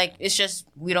 anymore. Like it's just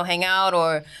we don't hang out,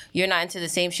 or you're not into the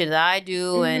same shit that I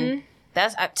do, and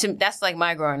that's like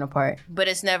my growing apart. But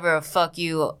it's never a fuck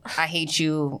you, I hate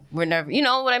you. We're never, you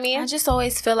know what I mean? I just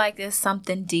always feel like there's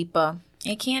something deeper.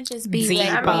 It can't just be Deeper.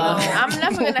 like, I'm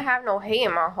never gonna have no hate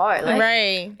in my heart. Like,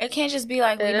 Right. it can't just be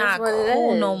like It we're is not what it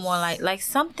cool no is. more. Like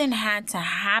something had to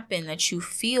happen that you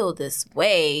feel this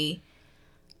way,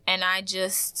 and I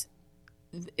just,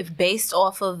 if based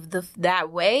off of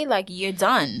that way, like you're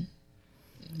done.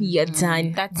 You're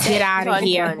done. That's Get it. out of Done,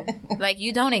 here. done. Like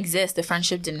you don't exist. The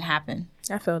friendship didn't happen.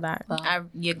 I feel that.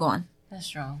 You're gone. That's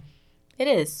strong. It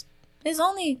is. There's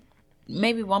only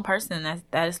maybe one person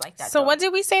that is like that. So though. what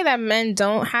did we say that men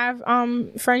don't have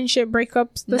friendship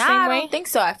breakups the Nah, same I way? don't think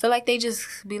so. I feel like they just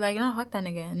be like, no, fuck that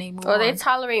nigga, and they move Or on. they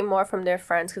tolerate more from their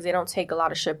friends because they don't take a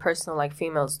lot of shit personal like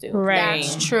females do. Right.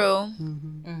 That's true.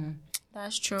 Mm-hmm.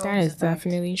 That's true. That is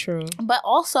definitely true. But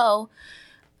also,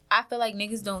 I feel like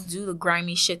niggas don't do the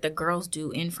grimy shit that girls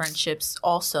do in friendships.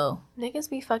 Also, Niggas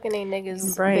be fucking they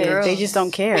niggas. Right. girls. They just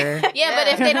don't care. yeah, but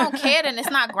if they don't care, then it's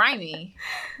not grimy.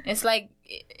 It's like.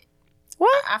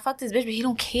 What? I fucked this bitch, but he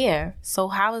don't care. So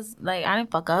how is like I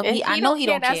didn't fuck up? If I know he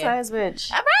don't That's care. not his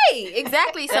bitch. Right,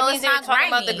 exactly. That So means it's they were not talking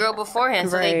grimy. about the girl beforehand,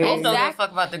 so they Right. both don't give a Exact-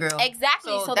 fuck about the girl.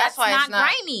 Exactly. So that's why not it's not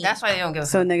grimy. That's why they don't give a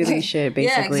So fuck. niggas ain't shit,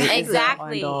 basically. exactly. Is the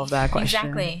Exactly. end all of that question.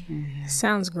 Exactly.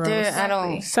 Sounds gross. Dude, I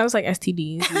don't. Sounds like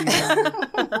STDs.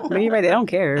 But you're right, they don't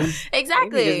care. They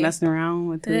Exactly. be just messing around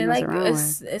with who they They're mess like around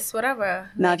it's with. it's whatever.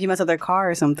 Now, if you mess up their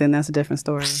car or something, that's a different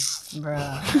story. Bruh,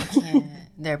 I can't.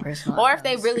 They're personal. Or if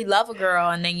they really love a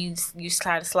girl and then you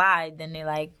try to slide, then they're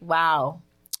like, wow,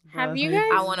 Have you I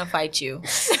guys want to fight you.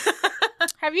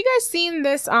 have you guys seen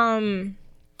this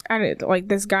I don't, like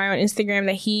this guy on Instagram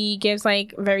that he gives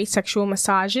like very sexual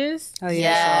massages? Oh,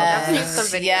 Yes. I've seen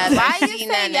some videos. Yes, Why I've you seen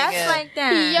say that yes nigga. like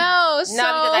that? Yo, so No,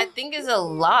 because I think it's a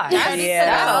lot. Yeah.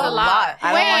 That's a lot.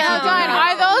 I don't wait, want you hold to do on. that.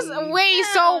 Are those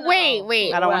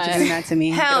wait? I don't want you what? doing that to me.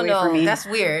 Get Hell away no, from me. that's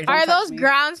weird. Are touch those me.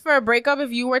 grounds for a breakup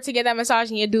if you were to get that massage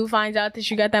and your dude finds out that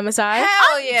you got that massage?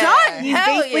 Hell yeah. done. He's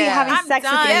Hell basically yeah. having I'm sex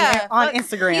done. with you Yeah. on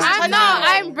Instagram. I know.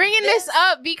 touching I'm bringing this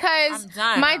up because I'm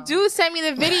done. my dude sent me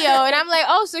the video and I'm like,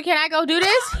 oh, so can I go do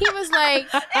this? He was like,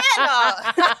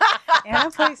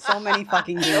 Anna plays so many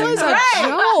fucking games. it was a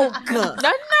joke. That's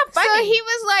not funny. So he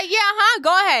was like, yeah,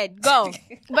 go ahead, go.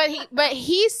 But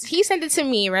he sent it to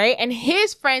me, right? And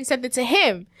his friend sent it to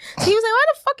him. So he was like, why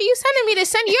the fuck are you sending me to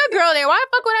send your girl there? Why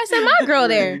the fuck would I send my girl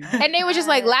there? And they were just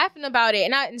like laughing about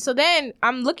it. And so then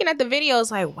I'm looking at the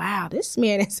videos like, wow, this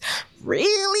man is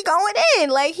really going in.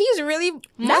 Like he's really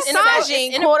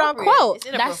massaging, It's quote inappropriate. unquote. It's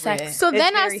That's inappropriate. sex. So It's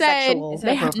then I very said, sexual. It's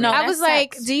inappropriate. No, I that's was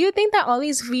like, sex. do you think that all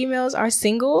these females are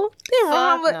single? They're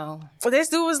wrong Fuck with. no. Well, this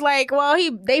dude was like, well,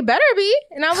 they better be.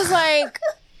 And I was like,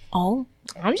 oh,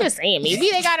 I'm just saying, maybe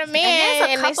they got a man there's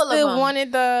a and they couple of still them.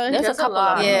 wanted the. There's a There's a couple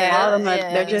lot. of them. Yeah. A lot of them are,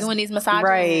 yeah. they're Be just doing these massages.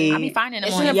 right. I be finding them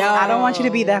It's on inappropriate. I don't want you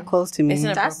to be that close to me. It's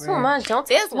That's too inappropriate. much. Don't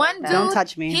There's touch me one like dude. that. Don't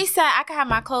touch me. He said I could have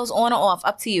my clothes on or off.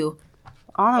 Up to you.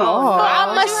 On and A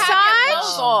off.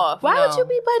 massage? off. Why No. would you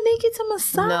be butt naked to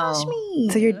massage No. me?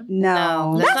 So you're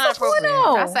no. That's not appropriate.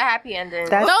 porno. That's a happy ending.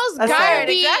 That's Those assault. gotta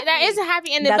be. Exactly. That is a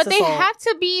happy ending, That's but they assault. have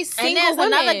to be single And there's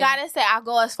women. another guy that said I'll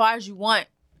go as far as you want.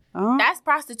 Huh? That's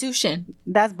prostitution.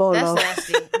 That's bolo. That's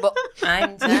nasty. But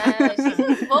I'm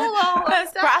nasty.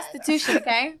 That's prostitution,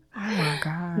 okay? Oh my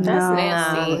god. No. That's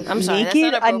nasty. I'm sorry. Naked,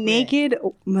 That's a inappropriate. naked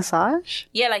massage.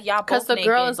 Yeah, like y'all both Because the naked.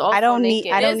 girl is also I don't naked.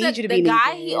 need. I don't There's need you to the be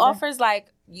guy naked. he offers like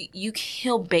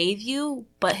he'll bathe you,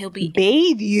 but he'll be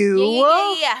Bathe you.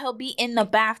 yeah. He'll be in the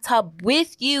bathtub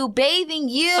with you, bathing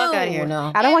you. Fuck out of here,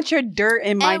 no. I don't want your dirt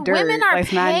in my and dirt. women are Like,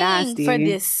 it's not paying nasty. for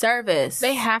this service.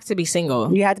 They have to be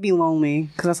single. You have to be lonely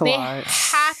because that's a They lot.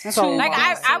 have That's to. a lot. Like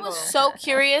I was so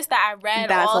curious that I read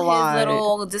That's a all lot. his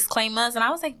little disclaimers, and I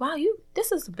was like, "Wow,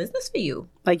 this is a business for you."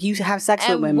 Like you have sex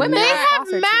And with women. women They are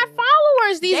have mad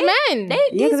followers. These men. Yeah,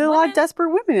 because there's a lot of desperate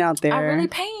women out there. are really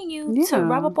paying you Yeah. to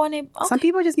rub up on it. Okay. Some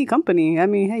people just need company. I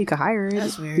mean, hey, you could hire it.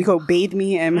 That's weird. You go bathe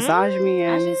me and massage me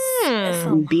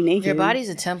and be naked. Your body's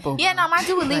a temple. Yeah, bro. no, my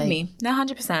dude would leave Like, me.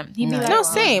 100%. He'd be like, No,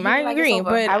 same. he'd be I like, agree, it's over.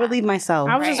 but I would leave myself.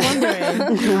 I was just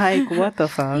wondering. Like, what the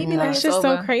fuck? He'd be like, It's it's just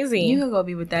so over. crazy. You can go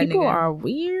be with that People nigga. are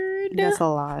weird. That's a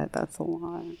lot. That's a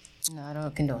lot. No, I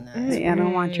don't condone that. I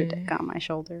don't want your dick on my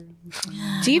shoulder.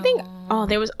 Do you think? Oh,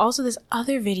 there was also this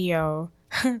other video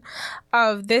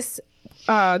of this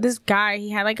guy. He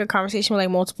had like a conversation with like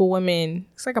multiple women.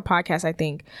 It's like a podcast, I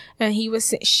think. And he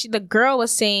was the girl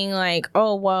was saying like,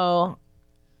 oh well,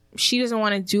 she doesn't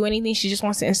want to do anything. She just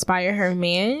wants to inspire her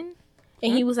man.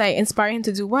 And he was like, inspire him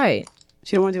to do what?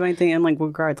 She don't want to do anything in like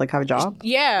regards, like have a job.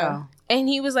 Yeah. And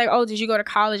he was like, oh, did you go to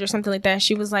college or something like that?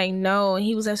 She was like, no. And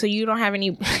he was like, so you don't have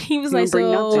any. He was like,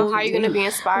 bring nothing. so How are you gonna be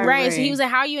inspired? Right. So he was like,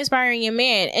 how are you inspiring your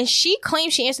man? And she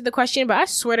claimed she answered the question, but I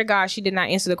swear to God, she did not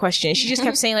answer the question. She just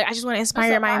kept saying, like, I just want to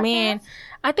inspire my man.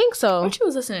 I think so. What you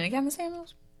was listening to? Kevin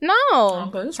Samuels?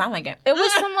 No. It sound like it. It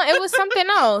was something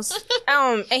else.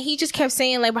 And he just kept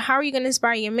saying, like, but how are you gonna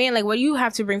inspire your man? Like, what do you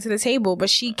have to bring to the table? But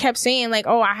she kept saying, like,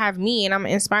 oh, I have me and I'm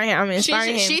inspiring him. I'm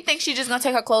inspiring him. She thinks she's just gonna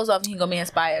take her clothes off and he's gonna be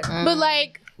inspired. But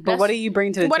like, But what do you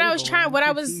bring to the what table?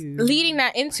 I was leading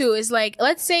that into is like,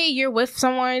 let's say you're with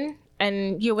someone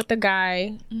and you're with a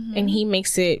guy and he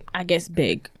makes it, I guess,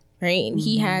 big, right? And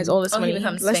he has all this Oh, he money.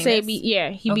 becomes Let's say,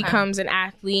 famous? he becomes an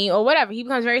athlete or whatever. He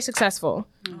becomes very successful.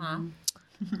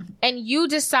 And you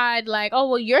decide like, oh,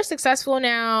 well, you're successful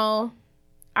now.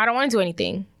 I don't want to do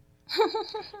anything.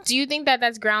 Do you think that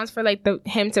that's grounds for like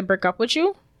him to break up with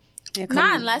you?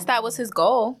 Not unless that was his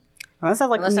goal. Unless that's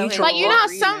like Unless that was mutual Like, you know,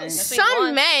 agreement.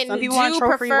 some men Some people want do a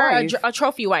trophy prefer wife. a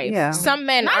trophy wife. Yeah. Some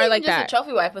men Not are even like just that. a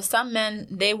trophy wife, but some men,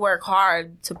 they work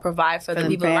hard to provide for the the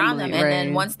people around them. family, And then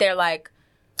right. once they're like,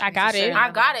 I got it.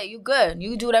 I got it, you good.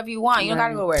 You do whatever you want. You don't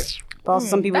gotta go to work. But also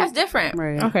some people, That's different.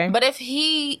 right? Okay. But if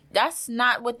that's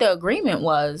not what the agreement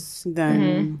was,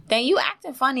 Then then you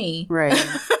acting funny. right,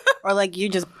 or like you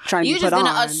just trying to You're be just put gonna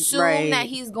on, assume right. that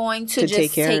he's going to, To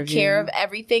just take care of you.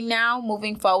 everything now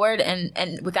moving forward and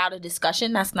without a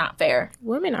discussion. That's not fair.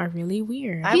 Women are really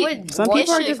weird. I would Some want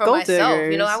people are shit just for gold myself.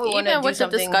 You know, I diggers. would want to Even do with the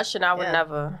something. discussion, I would Yeah.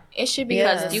 never. It should be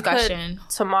Yeah. a You discussion. could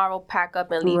tomorrow pack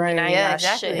up and leave Right. me. And I ain't Yeah, got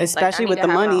exactly. shit. Especially I with need to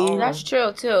the have my money. own. That's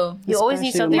true too. You always need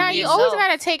Especially something. Now for you yourself. always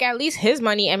gotta take at least his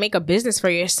money and make a business for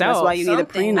yourself. That's why you need a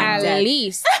something. prenup. at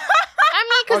least. I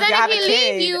mean, because Or then have if a he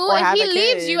kid, leaves you, or if have he a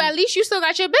leaves kid. you, at least you still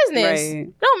got your business. Right.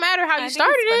 No matter how you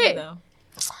started it.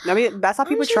 I mean, that's how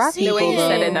people just trap saying. people. The way you Though.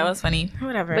 said it, that was funny.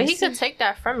 Whatever. But he could take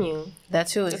that from you That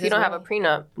too. if you don't have a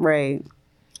prenup. Right.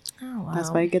 Oh, wow.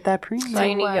 That's why you get that prenup. So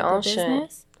you need What, your the own shit.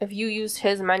 business? If you use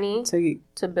his money So you,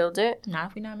 to build it, Not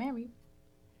if we're not married.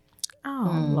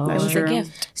 Oh, Lord. that's It's a true.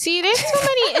 gift. See, there's too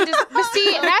many. But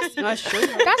see, That's true.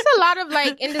 that's a lot of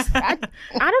like. I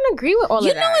don't agree with all You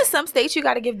of know, that. in some states you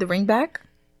got to give the ring back.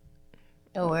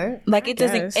 Oh, word. Like it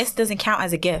guess. doesn't count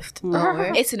as a gift. Oh,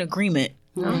 word. It's an agreement.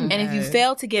 And if you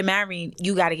fail to get married,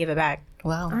 you got to give it back.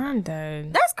 Wow. I'm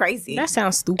done. That's crazy. That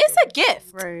sounds stupid. It's a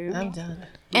gift, Right. I'm done.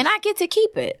 and I get to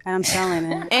keep it. And I'm selling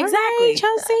it. Exactly.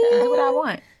 Chelsea. Do what I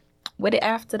want with it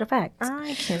after the fact.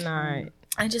 I cannot.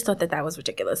 I just thought that was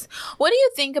ridiculous. What do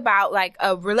you think about like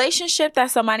a relationship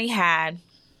that somebody had,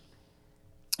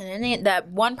 and then that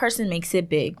one person makes it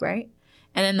big, right?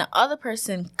 And then the other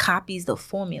person copies the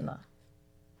formula.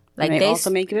 Like And they they also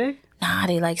make it big?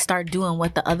 they like start doing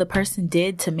what the other person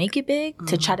did to make it big,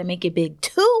 to try to make it big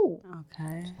too.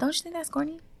 Okay. Don't you think that's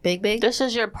corny? Big, big. this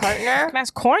is your partner. That's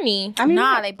corny. I mean,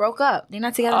 Nah, they broke up. They're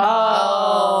not together.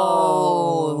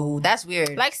 Oh, that's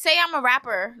weird. Like, say I'm a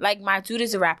rapper. Like, my dude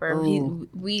is a rapper.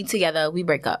 We together, we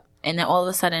break up. And then all of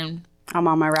a sudden, I'm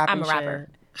on my rapping I'm a rapper.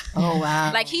 Oh,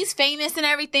 wow. Like, he's famous and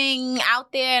everything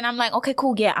out there. And I'm like, okay,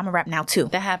 cool. Yeah, I'm a rap now, too.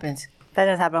 that happens. That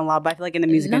does happen a lot, but I feel like in the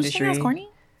music Don't you think industry, that's corny?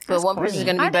 But one person's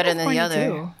going to be better than the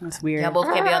other. that's weird. Y'all both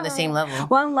can't be on the same level.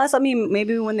 Well, unless, I mean,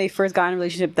 maybe when they first got in a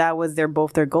relationship, that was their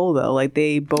goal, though. Like,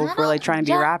 they both were, like, trying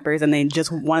to be rappers, and they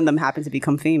just, one of them happened to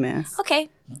become famous. Okay,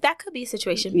 that could be a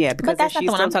situation. Yeah, because but that's if not the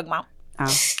she's one I'm still- talking about.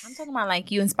 Oh. I'm talking about,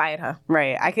 like, you inspired her.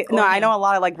 Right. I know a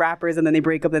lot of, like, rappers, and then they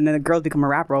break up, and then the girls become a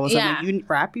rapper all of a sudden. Yeah. Like, you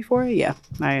rap before? Yeah.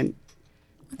 I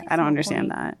don't understand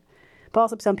that. But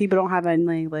also, some people don't have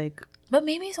any, like, But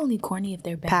maybe it's only corny if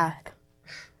they're bad. Path.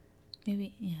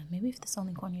 Maybe if it's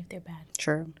only corny if they're bad.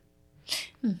 True.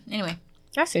 Anyway.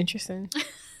 That's interesting.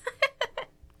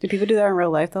 Do people do that in real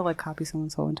life though? Like copy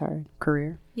someone's whole entire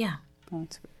career? Yeah. Oh,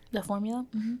 that's weird. The formula?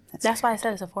 Mm-hmm. That's why I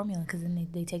said it's a formula, because then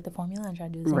they take the formula and try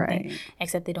to do the same thing,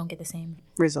 except they don't get the same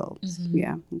results.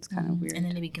 Yeah, it's kind of weird. And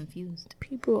then they be confused.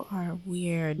 People are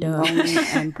weird. Lonely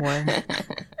and poor.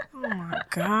 Oh my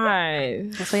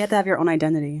god. That's why you have to have your own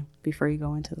identity before you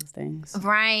go into those things.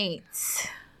 Right.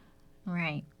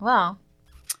 Well,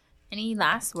 any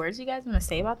last words you guys want to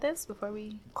say about this before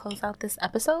we close out this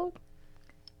episode?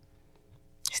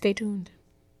 Stay tuned.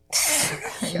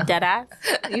 Deadass.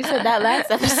 You said that last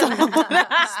episode.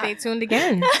 Stay tuned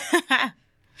again.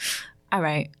 All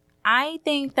right. I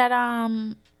think that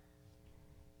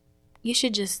you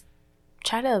should just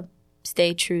try to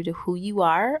stay true to who you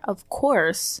are, of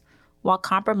course, while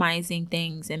compromising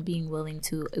things and being willing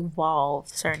to evolve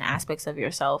certain aspects of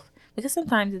yourself, because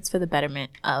sometimes it's for the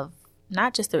betterment of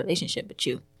not just the relationship but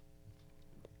you.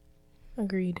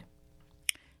 Agreed.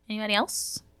 Anybody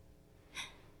else?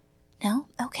 No?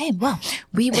 Okay, well,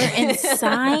 we were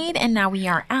inside and now we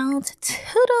are out.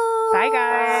 Toodles! Bye,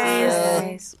 guys.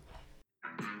 Yes.